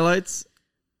trip. some highlights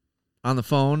on the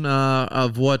phone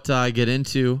of what I get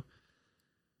into.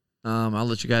 I'll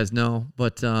let you guys know,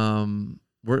 but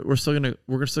we're still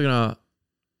gonna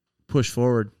push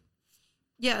forward.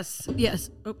 Yes.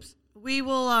 Oops. We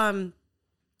will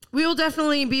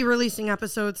definitely be releasing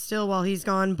episodes still while he's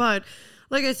gone, but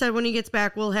like I said, when he gets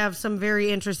back, we'll have some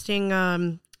very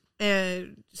interesting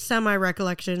semi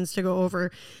recollections to go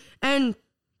over. And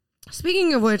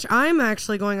speaking of which, I'm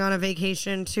actually going on a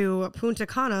vacation to Punta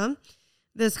Cana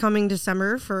this coming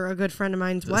December for a good friend of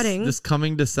mine's wedding. This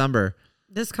coming December.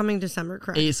 This coming December,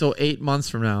 correct? So 8 months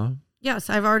from now. Yes,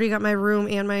 I've already got my room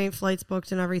and my flights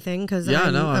booked and everything because Yeah,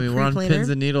 I'm no, I a mean we're on pre-planner. pins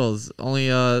and needles. Only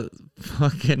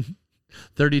fucking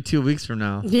 32 weeks from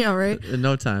now. Yeah, right. In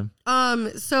no time.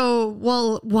 So,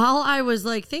 while I was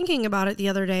like thinking about it the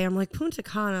other day, I'm like, Punta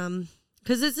Cana,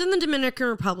 because it's in the Dominican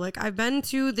Republic. I've been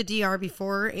to the DR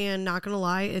before, and not gonna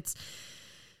lie, it's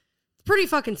pretty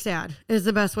fucking sad is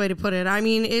the best way to put it. I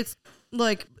mean, it's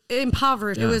like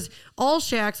impoverished. Yeah. It was all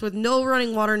shacks with no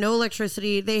running water, no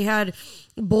electricity. They had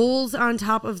bowls on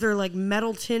top of their like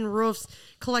metal tin roofs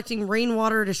collecting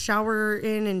rainwater to shower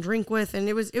in and drink with, and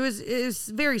it was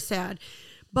very sad.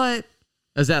 But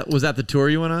Was that the tour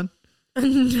you went on?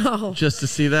 no. Just to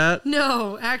see that?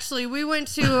 No, actually, we went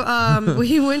to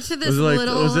this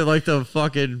Was it like the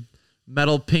fucking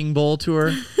metal ping bowl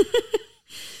tour?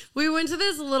 we went to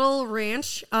this little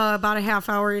ranch about a half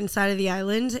hour inside of the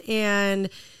island, and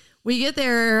We get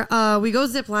there, we go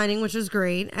ziplining, which was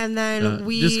great, and then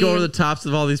we just go over the tops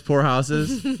of all these poor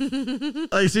houses.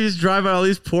 Like, so you just drive by all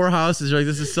these poor houses. You're like,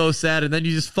 this is so sad, and then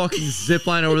you just fucking zip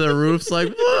line over their roofs,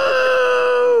 like,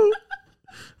 whoa!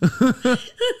 That's like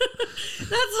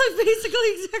basically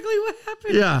exactly what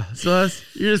happened. Yeah, so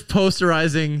you're just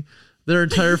posterizing their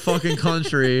entire fucking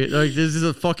country. Like, this is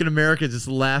a fucking America just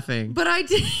laughing. But I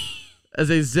did as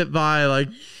they zip by like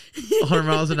 100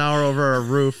 miles an hour over a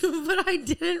roof. But I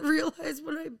didn't realize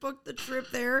when I booked the trip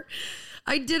there,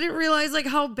 I didn't realize like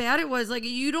how bad it was. Like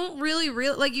you don't really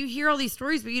like you hear all these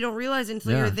stories, but you don't realize it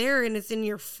until you're there and it's in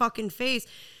your fucking face.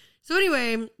 So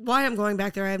anyway, why I'm going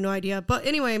back there, I have no idea. But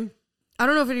anyway, I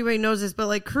don't know if anybody knows this, but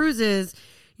like cruises,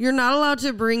 you're not allowed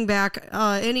to bring back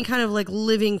any kind of like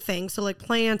living thing. So like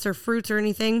plants or fruits or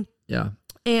anything. Yeah.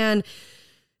 And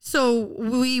so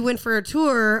we went for a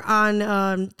tour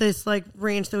on this like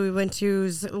ranch that we went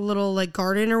to's little like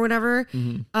garden or whatever.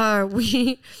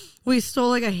 Mm-hmm. We stole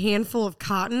like a handful of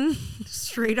cotton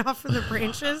straight off from the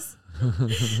branches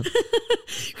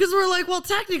because we're like, well,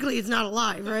 technically it's not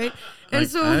alive, right? And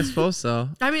I suppose so.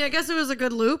 I mean, I guess it was a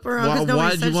good loop. Or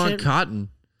why did you want cotton?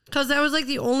 Because that was like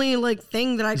the only like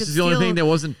thing that I could. This is the only thing that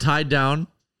wasn't tied down.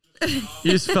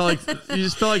 You just felt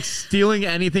like stealing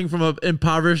anything from an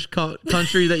impoverished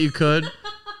country that you could,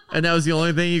 and that was the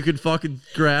only thing you could fucking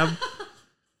grab.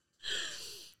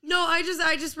 No, I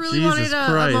just really wanted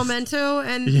a memento,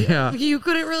 and you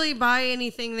couldn't really buy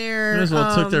anything there. Might as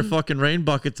well took their fucking rain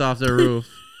buckets off their roof.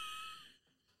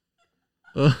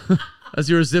 As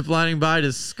you were ziplining by,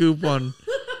 just scoop one.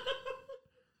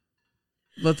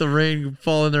 Let the rain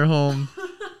fall in their home.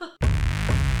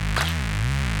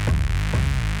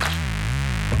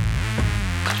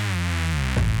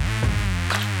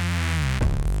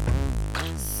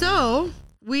 So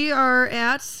we are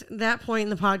at that point in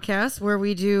the podcast where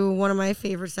we do one of my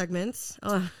favorite segments.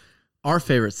 Our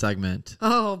favorite segment.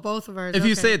 Oh, both of ours. If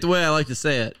you say it the way I like to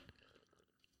say it,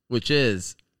 which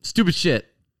is stupid shit.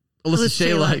 Alyssa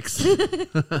Shea likes.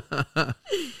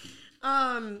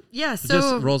 Yeah. So it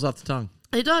just rolls off the tongue.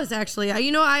 It does actually.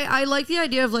 I like the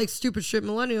idea of like stupid shit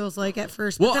millennials like at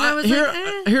first. But Well, then I was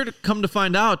here to come to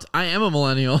find out, I am a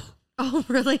millennial. Oh,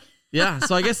 really? Yeah.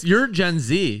 So I guess you're Gen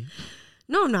Z.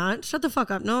 No, I'm not. Shut the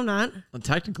fuck up. No, I'm not. Well,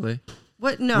 technically.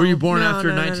 What? No. Were you born after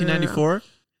no, 1994? No.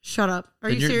 Shut up. Are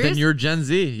you serious? Then you're Gen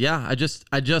Z. Yeah. I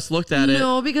just looked at it.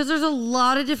 No, because there's a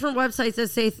lot of different websites that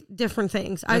say different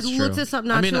things. I looked this up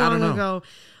not too long ago.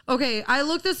 Okay, I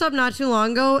looked this up not too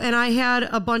long ago, and I had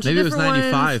a bunch of different ones. Maybe it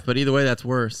was 95, but either way, that's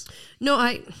worse. No,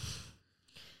 I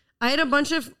had a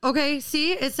bunch of... Okay,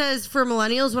 see? It says for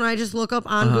millennials, when I just look up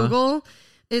on Google,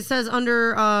 it says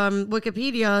under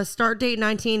Wikipedia, start date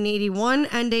 1981,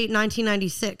 end date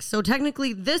 1996. So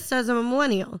technically, this says I'm a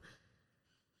millennial.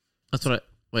 That's what I...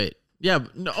 Wait. Yeah.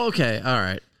 No, okay. All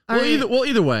right.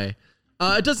 Either way,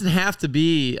 it doesn't have to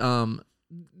be...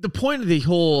 the point of the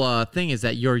whole thing is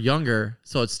that you're younger,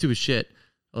 so it's stupid shit.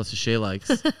 Alyssa Shea likes.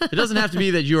 It doesn't have to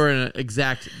be that you're an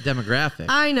exact demographic.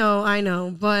 I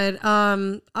know, but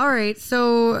all right.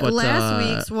 So last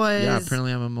week's was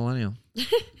apparently I'm a millennial.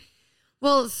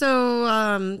 Well,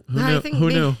 so who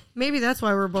knew? Maybe that's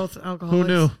why we're both alcoholics.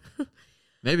 Who knew?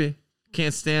 Maybe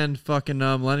can't stand fucking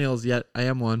millennials yet. I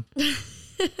am one.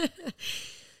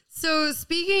 So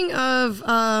speaking of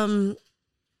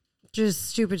just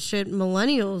stupid shit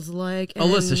millennials like.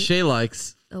 Alyssa Shea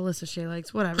likes.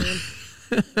 Whatever.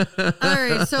 All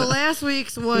right. So last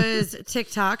week's was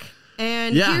TikTok.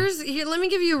 And here, let me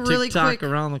give you a really TikTok quick.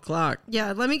 around the clock.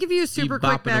 Yeah. Let me give you a super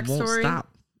quick backstory. Stop.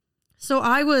 So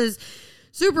I was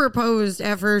super opposed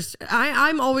at first.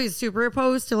 I'm always super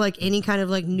opposed to like any kind of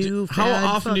like new How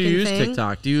often do you use thing.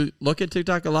 TikTok? Do you look at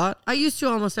TikTok a lot? I used to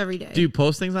almost every day. Do you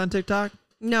post things on TikTok?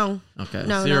 No. Okay.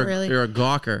 No, so not really. You're a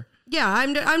gawker. Yeah,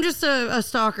 I'm just a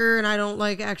stalker, and I don't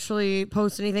like actually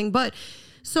post anything. But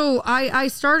so I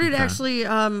started actually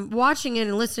watching it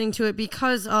and listening to it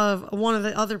because of one of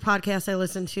the other podcasts I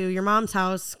listened to, Your Mom's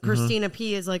House. Christina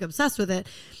P is like obsessed with it.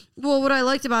 Well, what I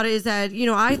liked about it is that,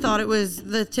 I thought it was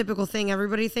the typical thing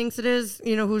everybody thinks it is,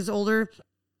 who's older.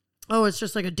 Oh, it's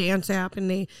just like a dance app and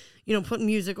they, put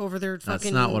music over their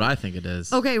fucking... That's not what I think it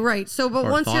is. Okay, right. So, but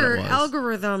once your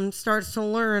algorithm starts to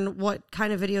learn what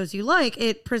kind of videos you like,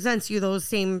 it presents you those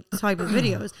same type of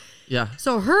videos. Yeah.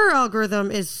 So her algorithm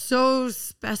is so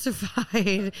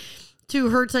specified to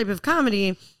her type of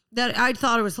comedy that I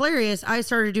thought it was hilarious. I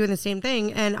started doing the same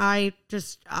thing, and I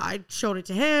showed it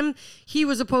to him. He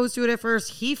was opposed to it at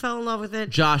first. He fell in love with it.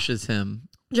 Josh is him,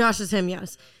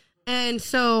 yes. And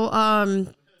so,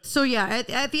 so yeah,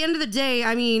 at the end of the day,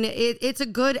 I mean, it's a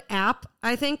good app,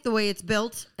 I think, the way it's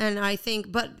built. And I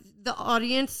think, but the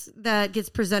audience that gets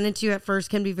presented to you at first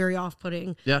can be very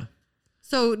off-putting. Yeah.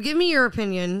 So give me your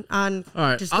opinion on. All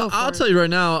right, Just go for I'll it. tell you right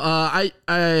now.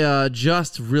 I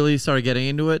just really started getting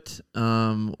into it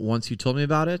once you told me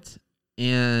about it,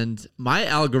 and my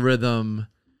algorithm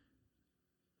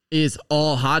is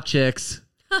all hot chicks.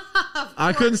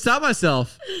 I couldn't stop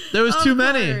myself. There was too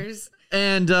many, course.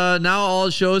 and now all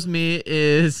it shows me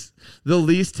is the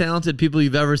least talented people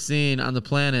you've ever seen on the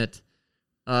planet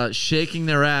shaking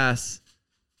their ass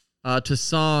to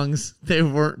songs they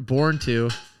weren't born to.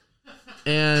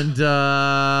 And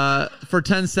for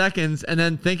 10 seconds, and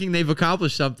then thinking they've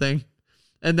accomplished something,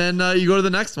 and then you go to the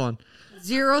next one.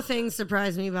 Zero things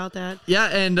surprise me about that. Yeah,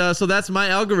 and so that's my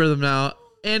algorithm now.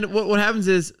 And what happens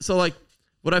is, so like,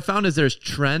 what I found is there's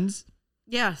trends,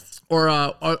 Yes. or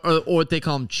what they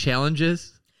call them,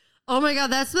 challenges. Oh my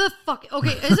God, that's the fuck.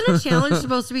 Okay, isn't a challenge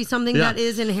supposed to be something Yeah. that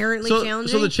is inherently So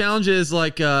challenging? the challenge is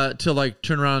like to like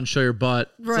turn around and show your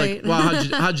butt. It's Right. like, wow,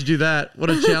 how'd you do that? What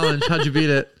a challenge! How'd you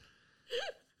beat it?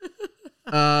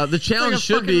 The challenge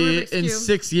should fucking be Rubik's in Cube.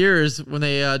 6 years when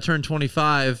they turn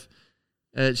 25.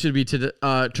 It should be to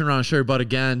turn around and show your butt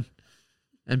again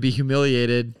and be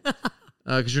humiliated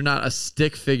because you're not a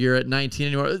stick figure at 19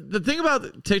 anymore. The thing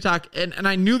about TikTok, and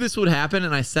I knew this would happen,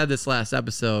 and I said this last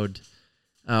episode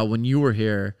when you were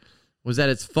here, was that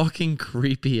it's fucking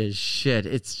creepy as shit.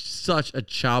 It's such a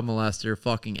child molester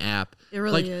fucking app. It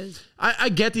really Like, is. I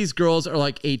get these girls are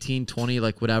like 18, 20,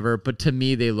 like whatever, but to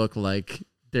me they look like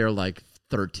they're like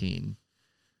 13.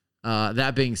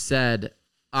 That being said,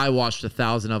 I watched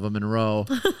 1,000 of them in a row.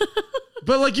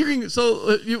 But like you can,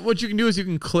 what you can do is you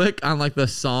can click on like the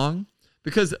song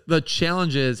because the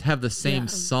challenges have the same Yeah.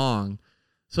 song.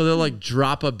 So they'll like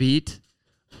drop a beat.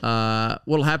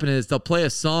 What'll happen is they'll play a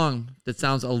song that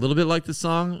sounds a little bit like the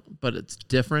song, but it's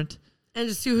different. And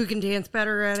just see who can dance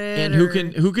better at it. And who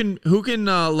can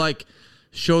like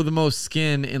show the most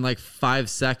skin in like 5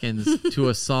 seconds to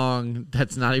a song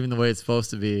that's not even the way it's supposed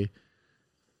to be.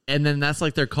 And then that's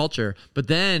like their culture. But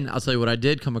then I'll tell you what I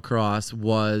did come across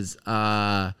was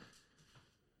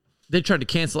they tried to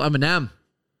cancel Eminem.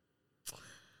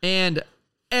 And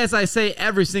as I say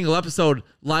every single episode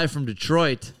live from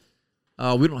Detroit,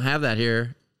 we don't have that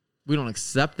here. We don't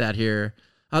accept that here.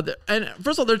 And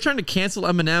first of all, they're trying to cancel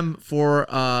Eminem for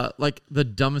like the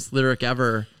dumbest lyric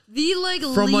ever. The like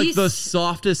From least, like the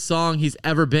softest song he's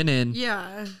ever been in.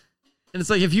 yeah. And it's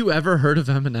like, have you ever heard of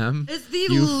Eminem? It's the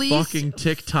you least fucking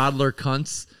tick toddler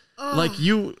cunts. Like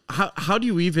how do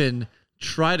you even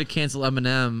try to cancel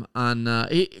Eminem on?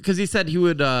 Because he said he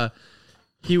would tie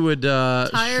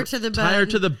her to the tie her bed.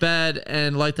 to the bed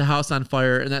and light the house on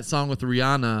fire in that song with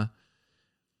Rihanna.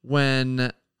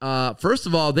 When first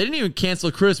of all, they didn't even cancel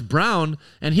Chris Brown,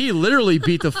 and he literally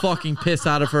beat the fucking piss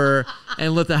out of her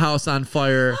and lit the house on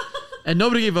fire, and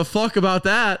nobody gave a fuck about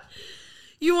that.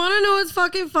 You want to know what's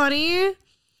fucking funny?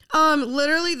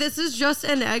 Literally, this is just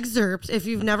an excerpt. If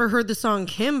you've never heard the song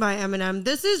Kim by Eminem,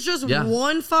 this is just Yeah.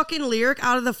 one fucking lyric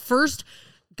out of the first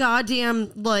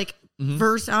goddamn like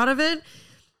verse out of it.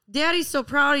 Daddy's so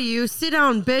proud of you. Sit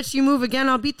down, bitch. You move again,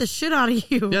 I'll beat the shit out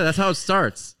of you. Yeah, that's how it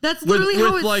starts. That's literally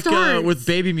how it starts. With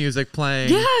baby music playing.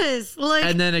 Yes, like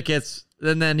And then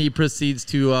then he proceeds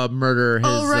to murder his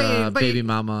Oh, right, but baby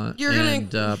mama you're gonna-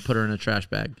 and put her in a trash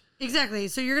bag. exactly.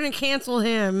 So you're gonna cancel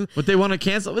him. But they want to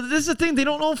cancel. But this is the thing. They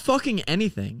don't know fucking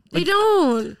anything. They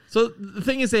don't. So the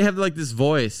thing is, they have like this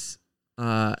voice,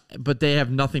 but they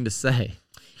have nothing to say.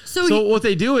 So what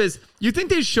they do is, you think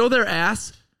they show their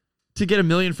ass to get 1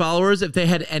 million followers if they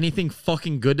had anything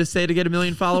fucking good to say to get 1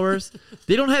 million followers?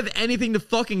 They don't have anything to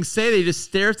fucking say. They just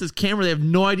stare at this camera. They have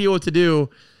no idea what to do.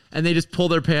 And they just pull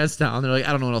their pants down. They're like,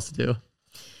 I don't know what else to do.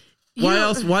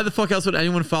 Why the fuck else would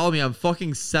anyone follow me? I'm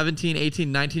fucking 17,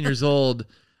 18, 19 years old.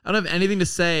 I don't have anything to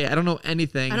say. I don't know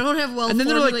anything. I don't have And then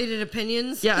they're like- well-formulated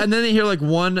opinions. Yeah, and then they hear like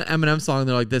one Eminem song. And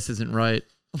they're like, this isn't right.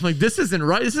 I'm like, this isn't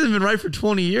right. This hasn't been right for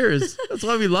 20 years. That's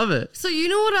why we love it. So you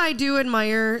know what I do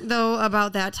admire though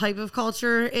about that type of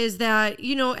culture is that,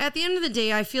 you know, at the end of the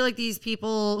day, I feel like these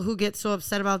people who get so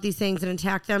upset about these things and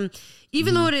attack them,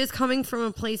 even though it is coming from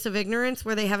a place of ignorance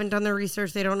where they haven't done their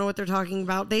research, they don't know what they're talking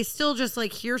about, they still just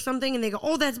like hear something and they go,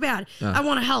 oh, that's bad. Yeah. I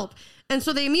want to help. And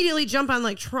so they immediately jump on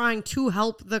like trying to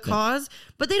help the cause,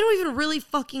 but they don't even really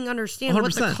fucking understand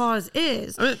what the 100%. cause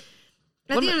is. I mean,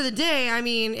 At the end of the day, I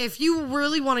mean, if you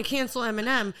really want to cancel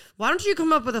Eminem, why don't you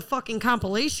come up with a fucking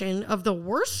compilation of the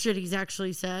worst shit he's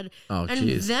actually said? oh, and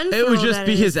jeez. then It would throw just that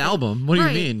be in his thing. album. What do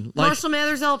Right. you mean? Like, Marshall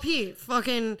Mathers LP.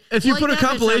 Fucking. if you light put a that bitch on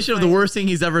compilation of the fire. worst thing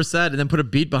he's ever said and then put a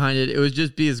beat behind it, it would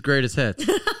just be his greatest hits.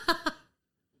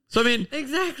 So I mean,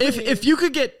 Exactly. If you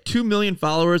could get 2 million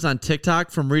followers on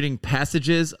TikTok from reading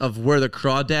passages of Where the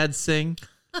Crawdads Sing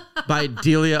by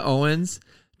Delia Owens,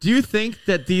 do you think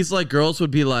that these like girls would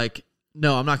be like,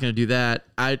 no, I'm not going to do that.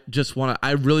 I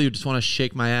really just want to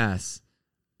shake my ass.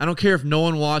 I don't care if no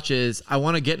one watches. I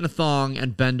want to get in a thong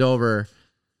and bend over.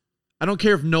 I don't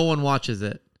care if no one watches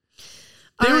it.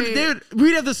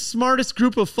 We'd have the smartest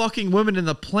group of fucking women in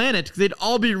the planet because they'd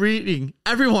all be reading.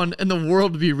 Everyone in the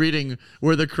world would be reading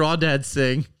Where the Crawdads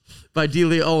Sing by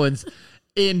Delia Owens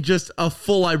in just a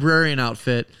full librarian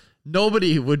outfit.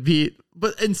 Nobody would be.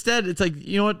 But instead, it's like,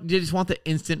 you know what? You just want the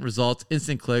instant results,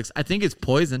 instant clicks. I think it's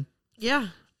poison. Yeah.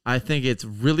 I think it's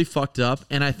really fucked up.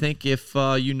 And I think if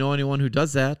you know anyone who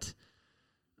does that,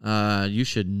 you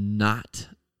should not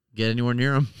get anywhere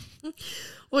near them.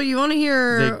 Well, you want to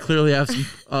hear... They clearly have some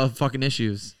fucking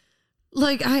issues.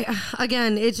 Like,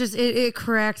 it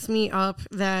cracks me up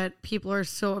that people are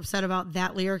so upset about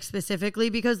that lyric specifically,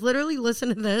 because literally, listen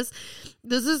to this.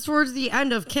 This is towards the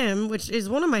end of Kim, which is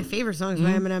one of my favorite songs by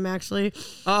Eminem, actually.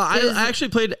 I actually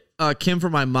played Kim for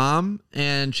my mom,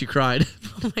 and she cried.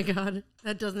 Oh, my God.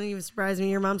 That doesn't even surprise me.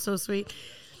 Your mom's so sweet.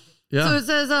 Yeah.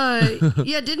 So it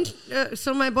says,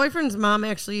 so my boyfriend's mom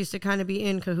actually used to kind of be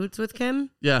in cahoots with Kim.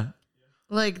 Yeah.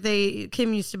 Like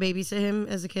Kim used to babysit him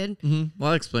as a kid. Mm-hmm.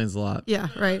 Well, that explains a lot. Yeah,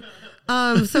 right.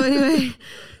 So anyway,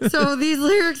 so these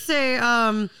lyrics say,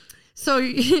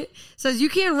 says, you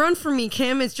can't run from me,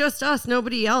 Kim. It's just us,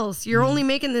 nobody else. You're only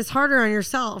making this harder on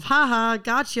yourself. Haha,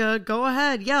 gotcha. Go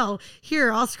ahead, yell.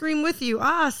 Here, I'll scream with you.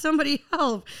 Somebody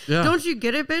help. Yeah. Don't you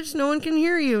get it, bitch? No one can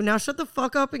hear you. Now shut the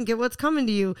fuck up and get what's coming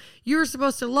to you. You were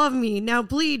supposed to love me. Now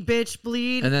bleed, bitch,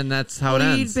 bleed. And then that's how it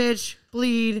ends. Bleed, bitch,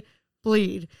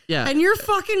 bleed. Yeah. And you're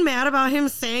fucking mad about him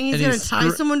saying he's going to tie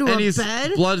someone to a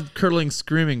bed? Blood curdling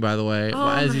screaming, by the way,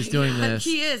 as he's doing this.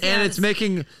 He is. And yes.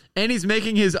 he's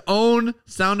making his own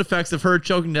sound effects of her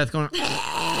choking to death going.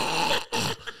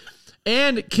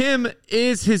 And Kim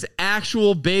is his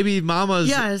actual baby mama's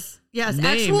yes. name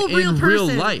Actual in real person. real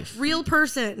life. Real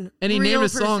person. And he named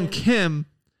his song Kim.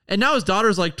 And now his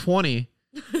daughter's like 20.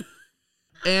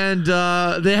 And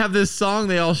they have this song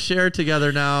they all share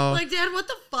together now. Like, Dad, what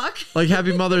the fuck? Like,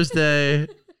 Happy Mother's Day.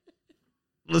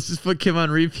 Let's just put Kim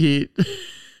on repeat.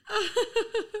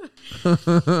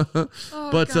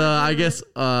 But I guess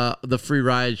the free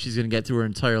ride she's going to get through her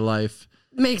entire life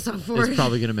makes up for it. It's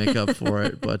probably going to make up for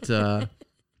it. But yeah,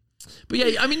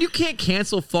 I mean, you can't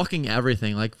cancel fucking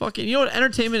everything. Like, fucking, you know what?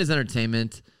 Entertainment is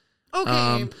entertainment.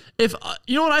 Okay. If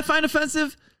you know what I find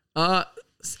offensive?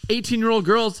 18-year-old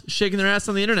girls shaking their ass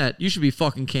on the internet. You should be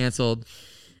fucking canceled.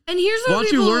 And here's what Why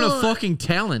don't you learn a fucking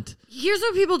talent? Here's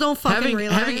what people don't fucking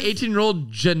realize. Having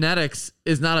 18-year-old genetics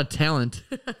is not a talent.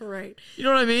 Right. You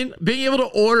know what I mean? Being able to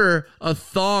order a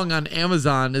thong on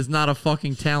Amazon is not a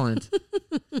fucking talent.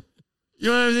 You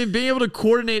know what I mean? Being able to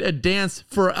coordinate a dance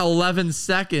for 11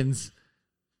 seconds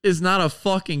is not a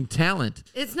fucking talent.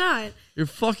 It's not. You're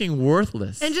fucking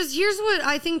worthless. And just here's what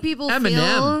I think people Eminem.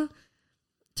 fail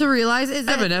to realize is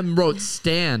that Eminem wrote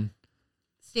Stan.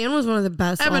 Stan was one of the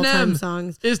best Eminem all-time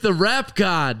songs. Is the rap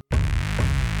god.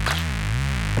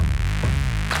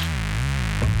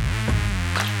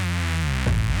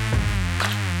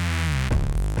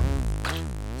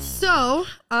 So,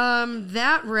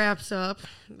 that wraps up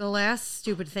the last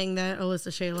stupid thing that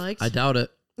Alyssa Shea likes. I doubt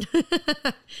it.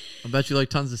 I bet you like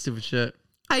tons of stupid shit.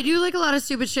 I do like a lot of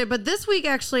stupid shit, but this week,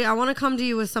 actually, I want to come to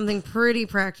you with something pretty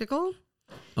practical.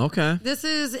 Okay. This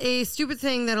is a stupid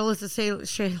thing that Alyssa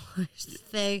Shea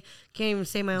can't even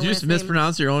say my own Did you just last name.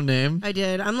 mispronounce your own name? I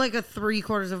did. I'm like a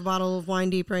 3/4 of a bottle of wine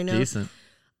deep right now. Decent.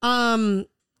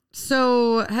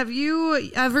 So have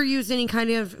you ever used any kind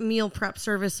of meal prep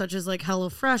service such as like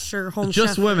HelloFresh or Home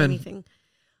Just Chef women. or anything?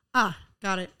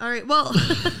 Got it. All right. Well,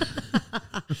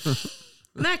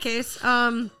 in that case,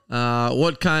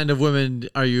 what kind of women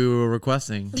are you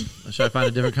requesting? Should I find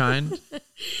a different kind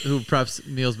who preps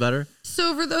meals better?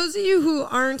 so for those of you who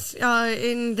aren't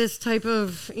in this type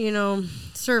of,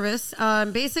 service,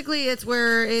 basically it's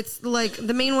where it's like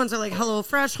the main ones are like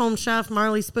HelloFresh, Home Chef,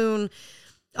 Marley Spoon.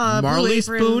 Marley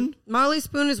Spoon? Marley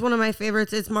Spoon is one of my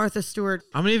favorites. It's Martha Stewart.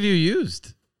 How many have you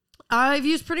used? I've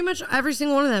used pretty much every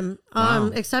single one of them,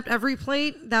 Wow. except Every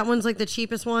Plate. That one's like the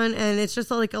cheapest one, and it's just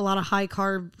like a lot of high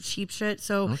carb, cheap shit.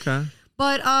 So, Okay.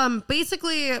 but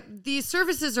basically, these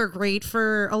services are great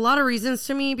for a lot of reasons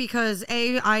to me because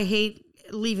I hate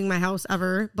leaving my house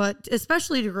ever, but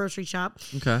especially to grocery shop.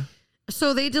 Okay.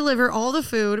 So they deliver all the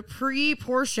food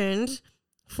pre-portioned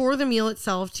for the meal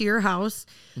itself to your house.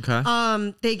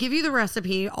 Okay. They give you the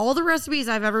recipe. All the recipes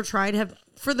I've ever tried have,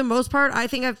 for the most part, I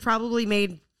think I've probably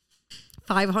made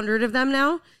 500 of them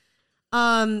now.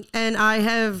 And I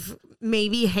have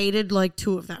maybe hated like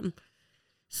 2 of them.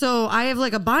 So I have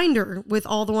like a binder with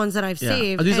all the ones that I've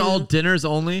saved. Are these all dinners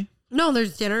only? No,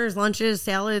 there's dinners, lunches,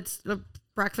 salads,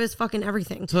 breakfast, fucking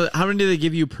everything. So how many do they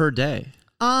give you per day?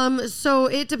 So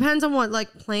it depends on what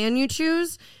like plan you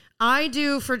choose. I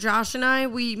do for Josh and I,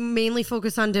 we mainly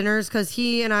focus on dinners because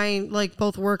he and I like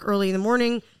both work early in the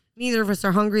morning. Neither of us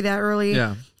are hungry that early.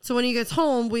 Yeah. So when he gets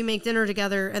home, we make dinner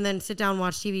together and then sit down,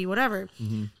 watch TV, whatever.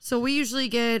 Mm-hmm. So we usually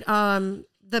get,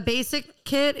 the basic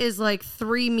kit is like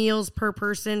 3 meals per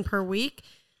person per week,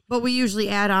 but we usually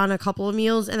add on a couple of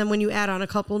meals. And then when you add on a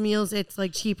couple of meals, it's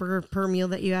like cheaper per meal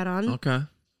that you add on. Okay.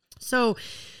 So,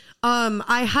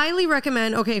 I highly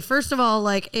recommend, okay, first of all,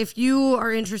 like if you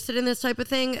are interested in this type of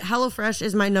thing, HelloFresh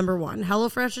is my number one.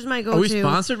 HelloFresh is my go-to. Are we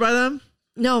sponsored by them?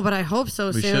 No, but I hope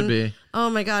so soon. We should be. Oh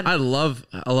my God. I love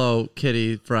Hello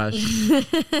Kitty Fresh.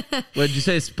 What did you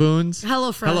say? Spoons?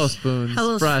 HelloFresh. Hello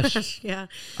Spoons. Fresh. Yeah.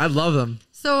 I love them.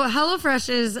 So HelloFresh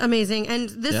is amazing. And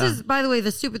this Yeah. is, by the way,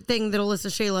 the stupid thing that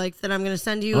Alyssa Shea likes that I'm going to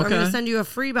send you. I'm Okay. going to send you a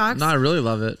free box. No, I really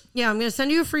love it. Yeah, I'm going to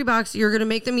send you a free box. You're going to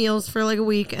make the meals for like a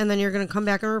week, and then you're going to come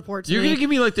back and report to You're me. going to give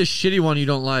me like this shitty one you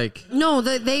don't like. No,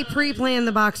 they pre-plan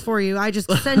the box for you. I just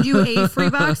send you a free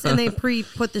box, and they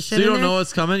pre-put the shit So you in don't there. know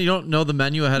what's coming? You don't know the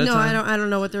menu ahead of No, time? I don't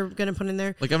know what they're going to put in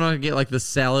there. Like I'm not going to get like the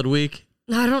salad week.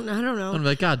 I don't know. I'm gonna be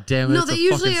like, God damn it! No, it's they a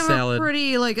usually fucking have salad. a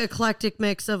pretty like eclectic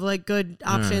mix of like good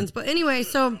options. But anyway,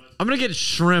 so I'm gonna get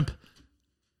shrimp.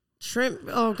 shrimp.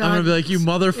 Oh God, I'm gonna be like, you You're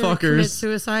gonna commit motherfuckers.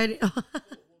 suicide.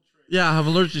 Yeah, I'm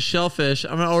allergic to shellfish.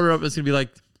 I'm gonna order up. It's gonna be like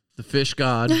the fish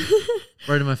god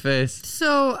right in my face.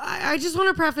 So I just want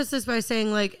to preface this by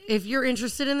saying, like, if you're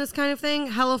interested in this kind of thing,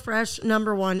 HelloFresh,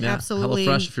 number one, Yeah, absolutely,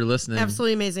 HelloFresh, if you're listening,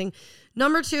 absolutely amazing.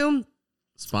 Number two,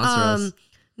 sponsor us.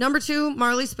 Number two,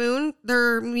 Marley Spoon.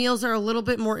 Their meals are a little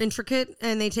bit more intricate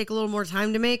and they take a little more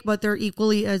time to make, but they're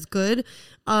equally as good.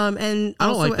 And I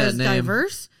don't also like that as name.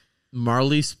 diverse.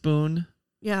 Marley Spoon.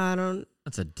 Yeah, I don't.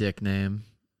 That's a dick name.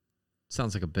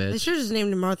 Sounds like a They bitch. should have just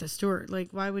named him Martha Stewart. Like,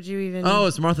 why would you even? Oh,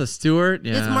 it's Martha Stewart.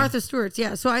 Yeah, It's Martha Stewart's.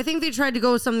 Yeah. So I think they tried to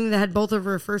go with something that had both of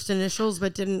her first initials,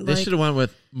 but didn't. They like should have went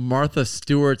with Martha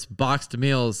Stewart's boxed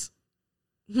meals.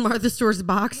 Martha Stewart's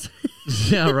box.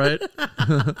 Yeah, right.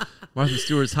 Martha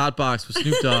Stewart's hot box with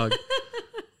Snoop Dogg.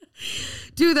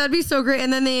 Dude, that'd be so great.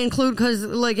 And then they include, because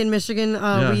like in Michigan,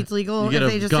 weed's legal. You If get a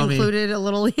they just gummy. included a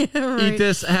little, yeah, right. Eat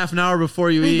this half an hour before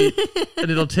you eat,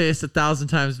 and it'll taste 1,000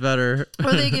 times better.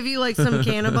 Or they give you like some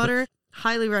can of butter.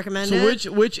 Highly recommend So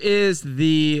it. which is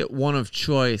the one of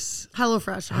choice?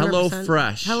 HelloFresh. 100%.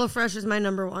 HelloFresh. HelloFresh is my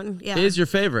number one. Yeah. Is your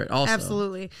favorite also?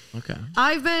 Absolutely. Okay.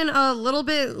 I've been a little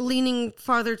bit leaning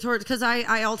farther towards, because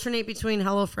I alternate between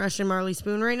HelloFresh and Marley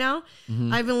Spoon right now.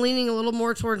 Mm-hmm. I've been leaning a little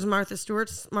more towards Martha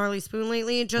Stewart's Marley Spoon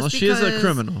lately. Just Well, because she is a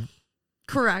criminal.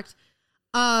 Correct.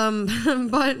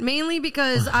 But mainly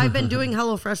because I've been doing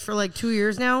HelloFresh for like 2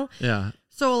 years now. Yeah.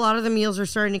 So a lot of the meals are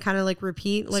starting to kind of like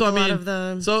repeat. Like So, a lot of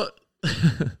the.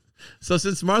 So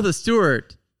since Martha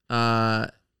Stewart,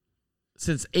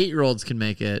 since 8-year-olds can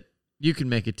make it, you can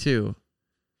make it too.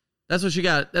 That's what she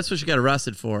got. That's what she got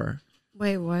arrested for.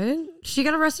 Wait, what? She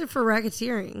got arrested for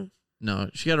racketeering.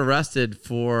 No, she got arrested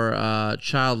for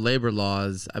child labor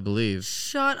laws, I believe.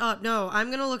 Shut up. No, I'm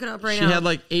going to look it up right She now. had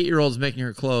like 8-year-olds making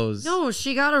her clothes. No,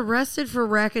 she got arrested for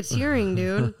racketeering,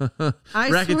 dude. I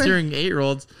swear. Racketeering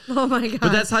 8-year-olds. Oh my God.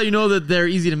 But that's how you know that they're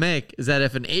easy to make, is that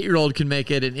if an 8-year-old can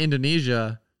make it in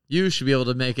Indonesia, you should be able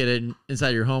to make it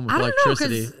inside your home with I don't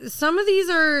electricity. know, because some of these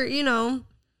are,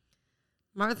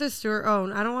 Martha Stewart.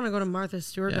 Oh, I don't want to go to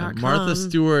marthastewart.com. Yeah, Martha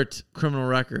Stewart criminal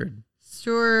record.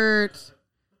 Stewart.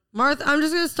 Martha. I'm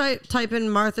just going to type in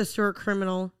Martha Stewart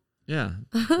criminal. Yeah,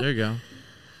 there you go.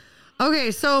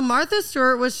 Okay, so Martha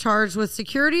Stewart was charged with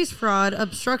securities fraud,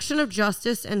 obstruction of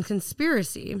justice, and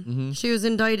conspiracy. Mm-hmm. She was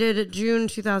indicted June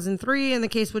 2003, and the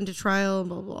case went to trial,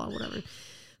 blah, blah, blah, whatever.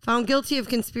 Found guilty of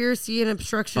conspiracy and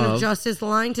obstruction of justice,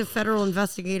 lying to federal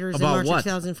investigators in About March what? of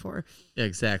 2004. Yeah,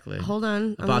 exactly. Hold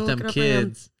on. I'm About gonna them look it up right now.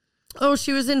 kids. Oh,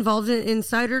 she was involved in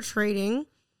insider trading.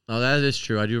 Oh, that is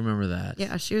true. I do remember that.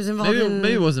 Yeah, she was involved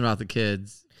Maybe it wasn't about the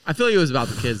kids. I feel like it was about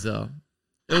the kids, though.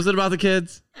 Was it about the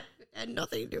kids? It had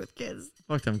nothing to do with kids.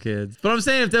 Fuck them kids. But I'm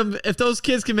saying if those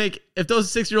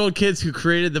 6-year-old kids who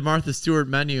created the Martha Stewart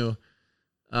menu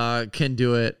can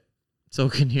do it, so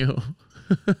can you.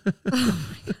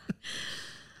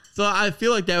 So I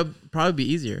feel like that would probably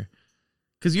be easier.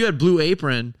 Because you had Blue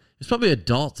Apron. There's probably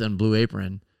adults on Blue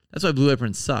Apron. That's why Blue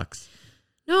Apron sucks.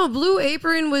 No, Blue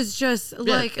Apron was just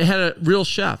like... It had real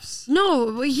chefs.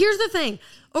 No, but here's the thing.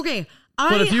 Okay,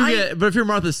 But if you're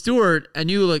Martha Stewart and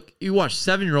you watch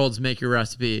 7-year-olds make your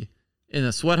recipe in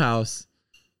a sweat house,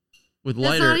 with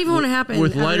That's not even what happened,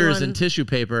 with lighters everyone. and tissue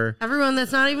paper, Everyone,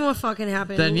 that's not even what fucking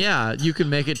happened. then yeah, you can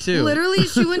make it too. Literally,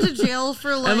 she went to jail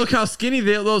for like. And look how skinny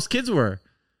those kids were.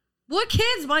 What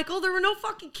kids, Michael? There were no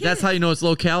fucking kids. That's how you know it's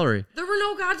low calorie. There were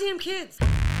no goddamn kids.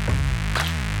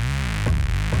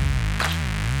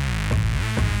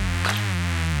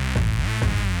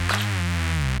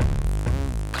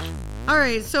 All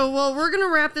right, so we're gonna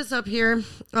wrap this up here.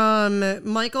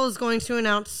 Michael is going to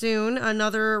announce soon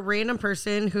another random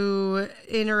person who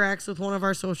interacts with one of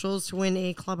our socials to win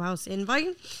a Clubhouse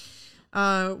invite.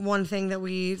 One thing that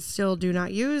we still do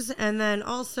not use, and then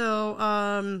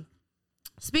also,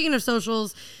 speaking of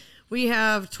socials, we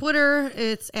have Twitter.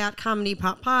 It's at Comedy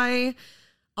Pot Pie.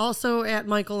 Also at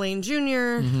Michael Lane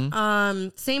Jr.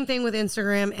 Same thing with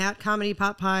Instagram at Comedy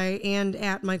Pot Pie and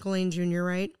at Michael Lane Jr.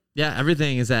 Right? Yeah,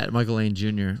 everything is at Michael Lane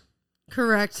Jr.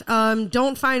 Correct.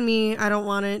 Don't find me. I don't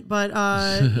want it. But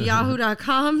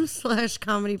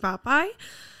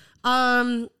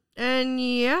yahoo.com/comedypotpie. And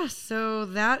yeah, so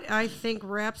that I think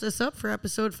wraps us up for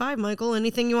episode 5. Michael,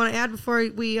 anything you want to add before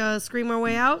we scream our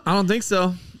way out? I don't think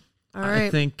so. All right. I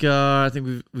think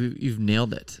you've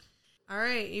nailed it. All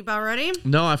right. You about ready?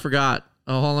 No, I forgot.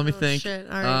 Oh, hold on, let me think. Shit.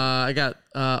 All right. I got.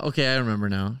 Okay, I remember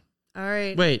now. All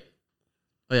right. Wait.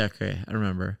 Oh yeah. Okay, I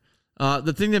remember.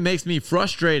 The thing that makes me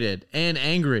frustrated and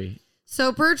angry.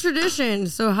 So per tradition,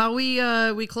 so how we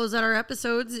close out our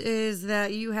episodes is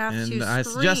that you have to scream. I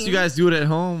suggest you guys do it at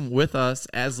home with us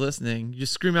as listening. You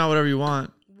just scream out whatever you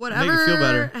want. Whatever make you feel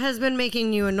better. has been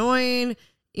making you annoyed,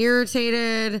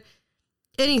 irritated,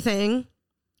 anything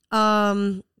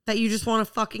that you just want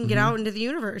to fucking get out into the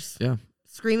universe. Yeah.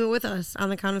 Scream it with us on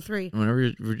the count of 3. Whenever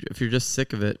if you're just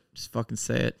sick of it, just fucking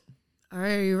say it. All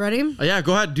right, are you ready? Oh, yeah,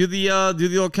 go ahead. Do the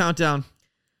old countdown.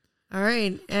 All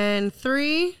right, and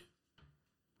 3,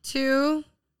 2,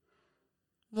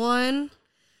 1.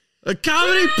 The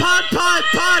Comedy Pot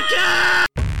Podcast!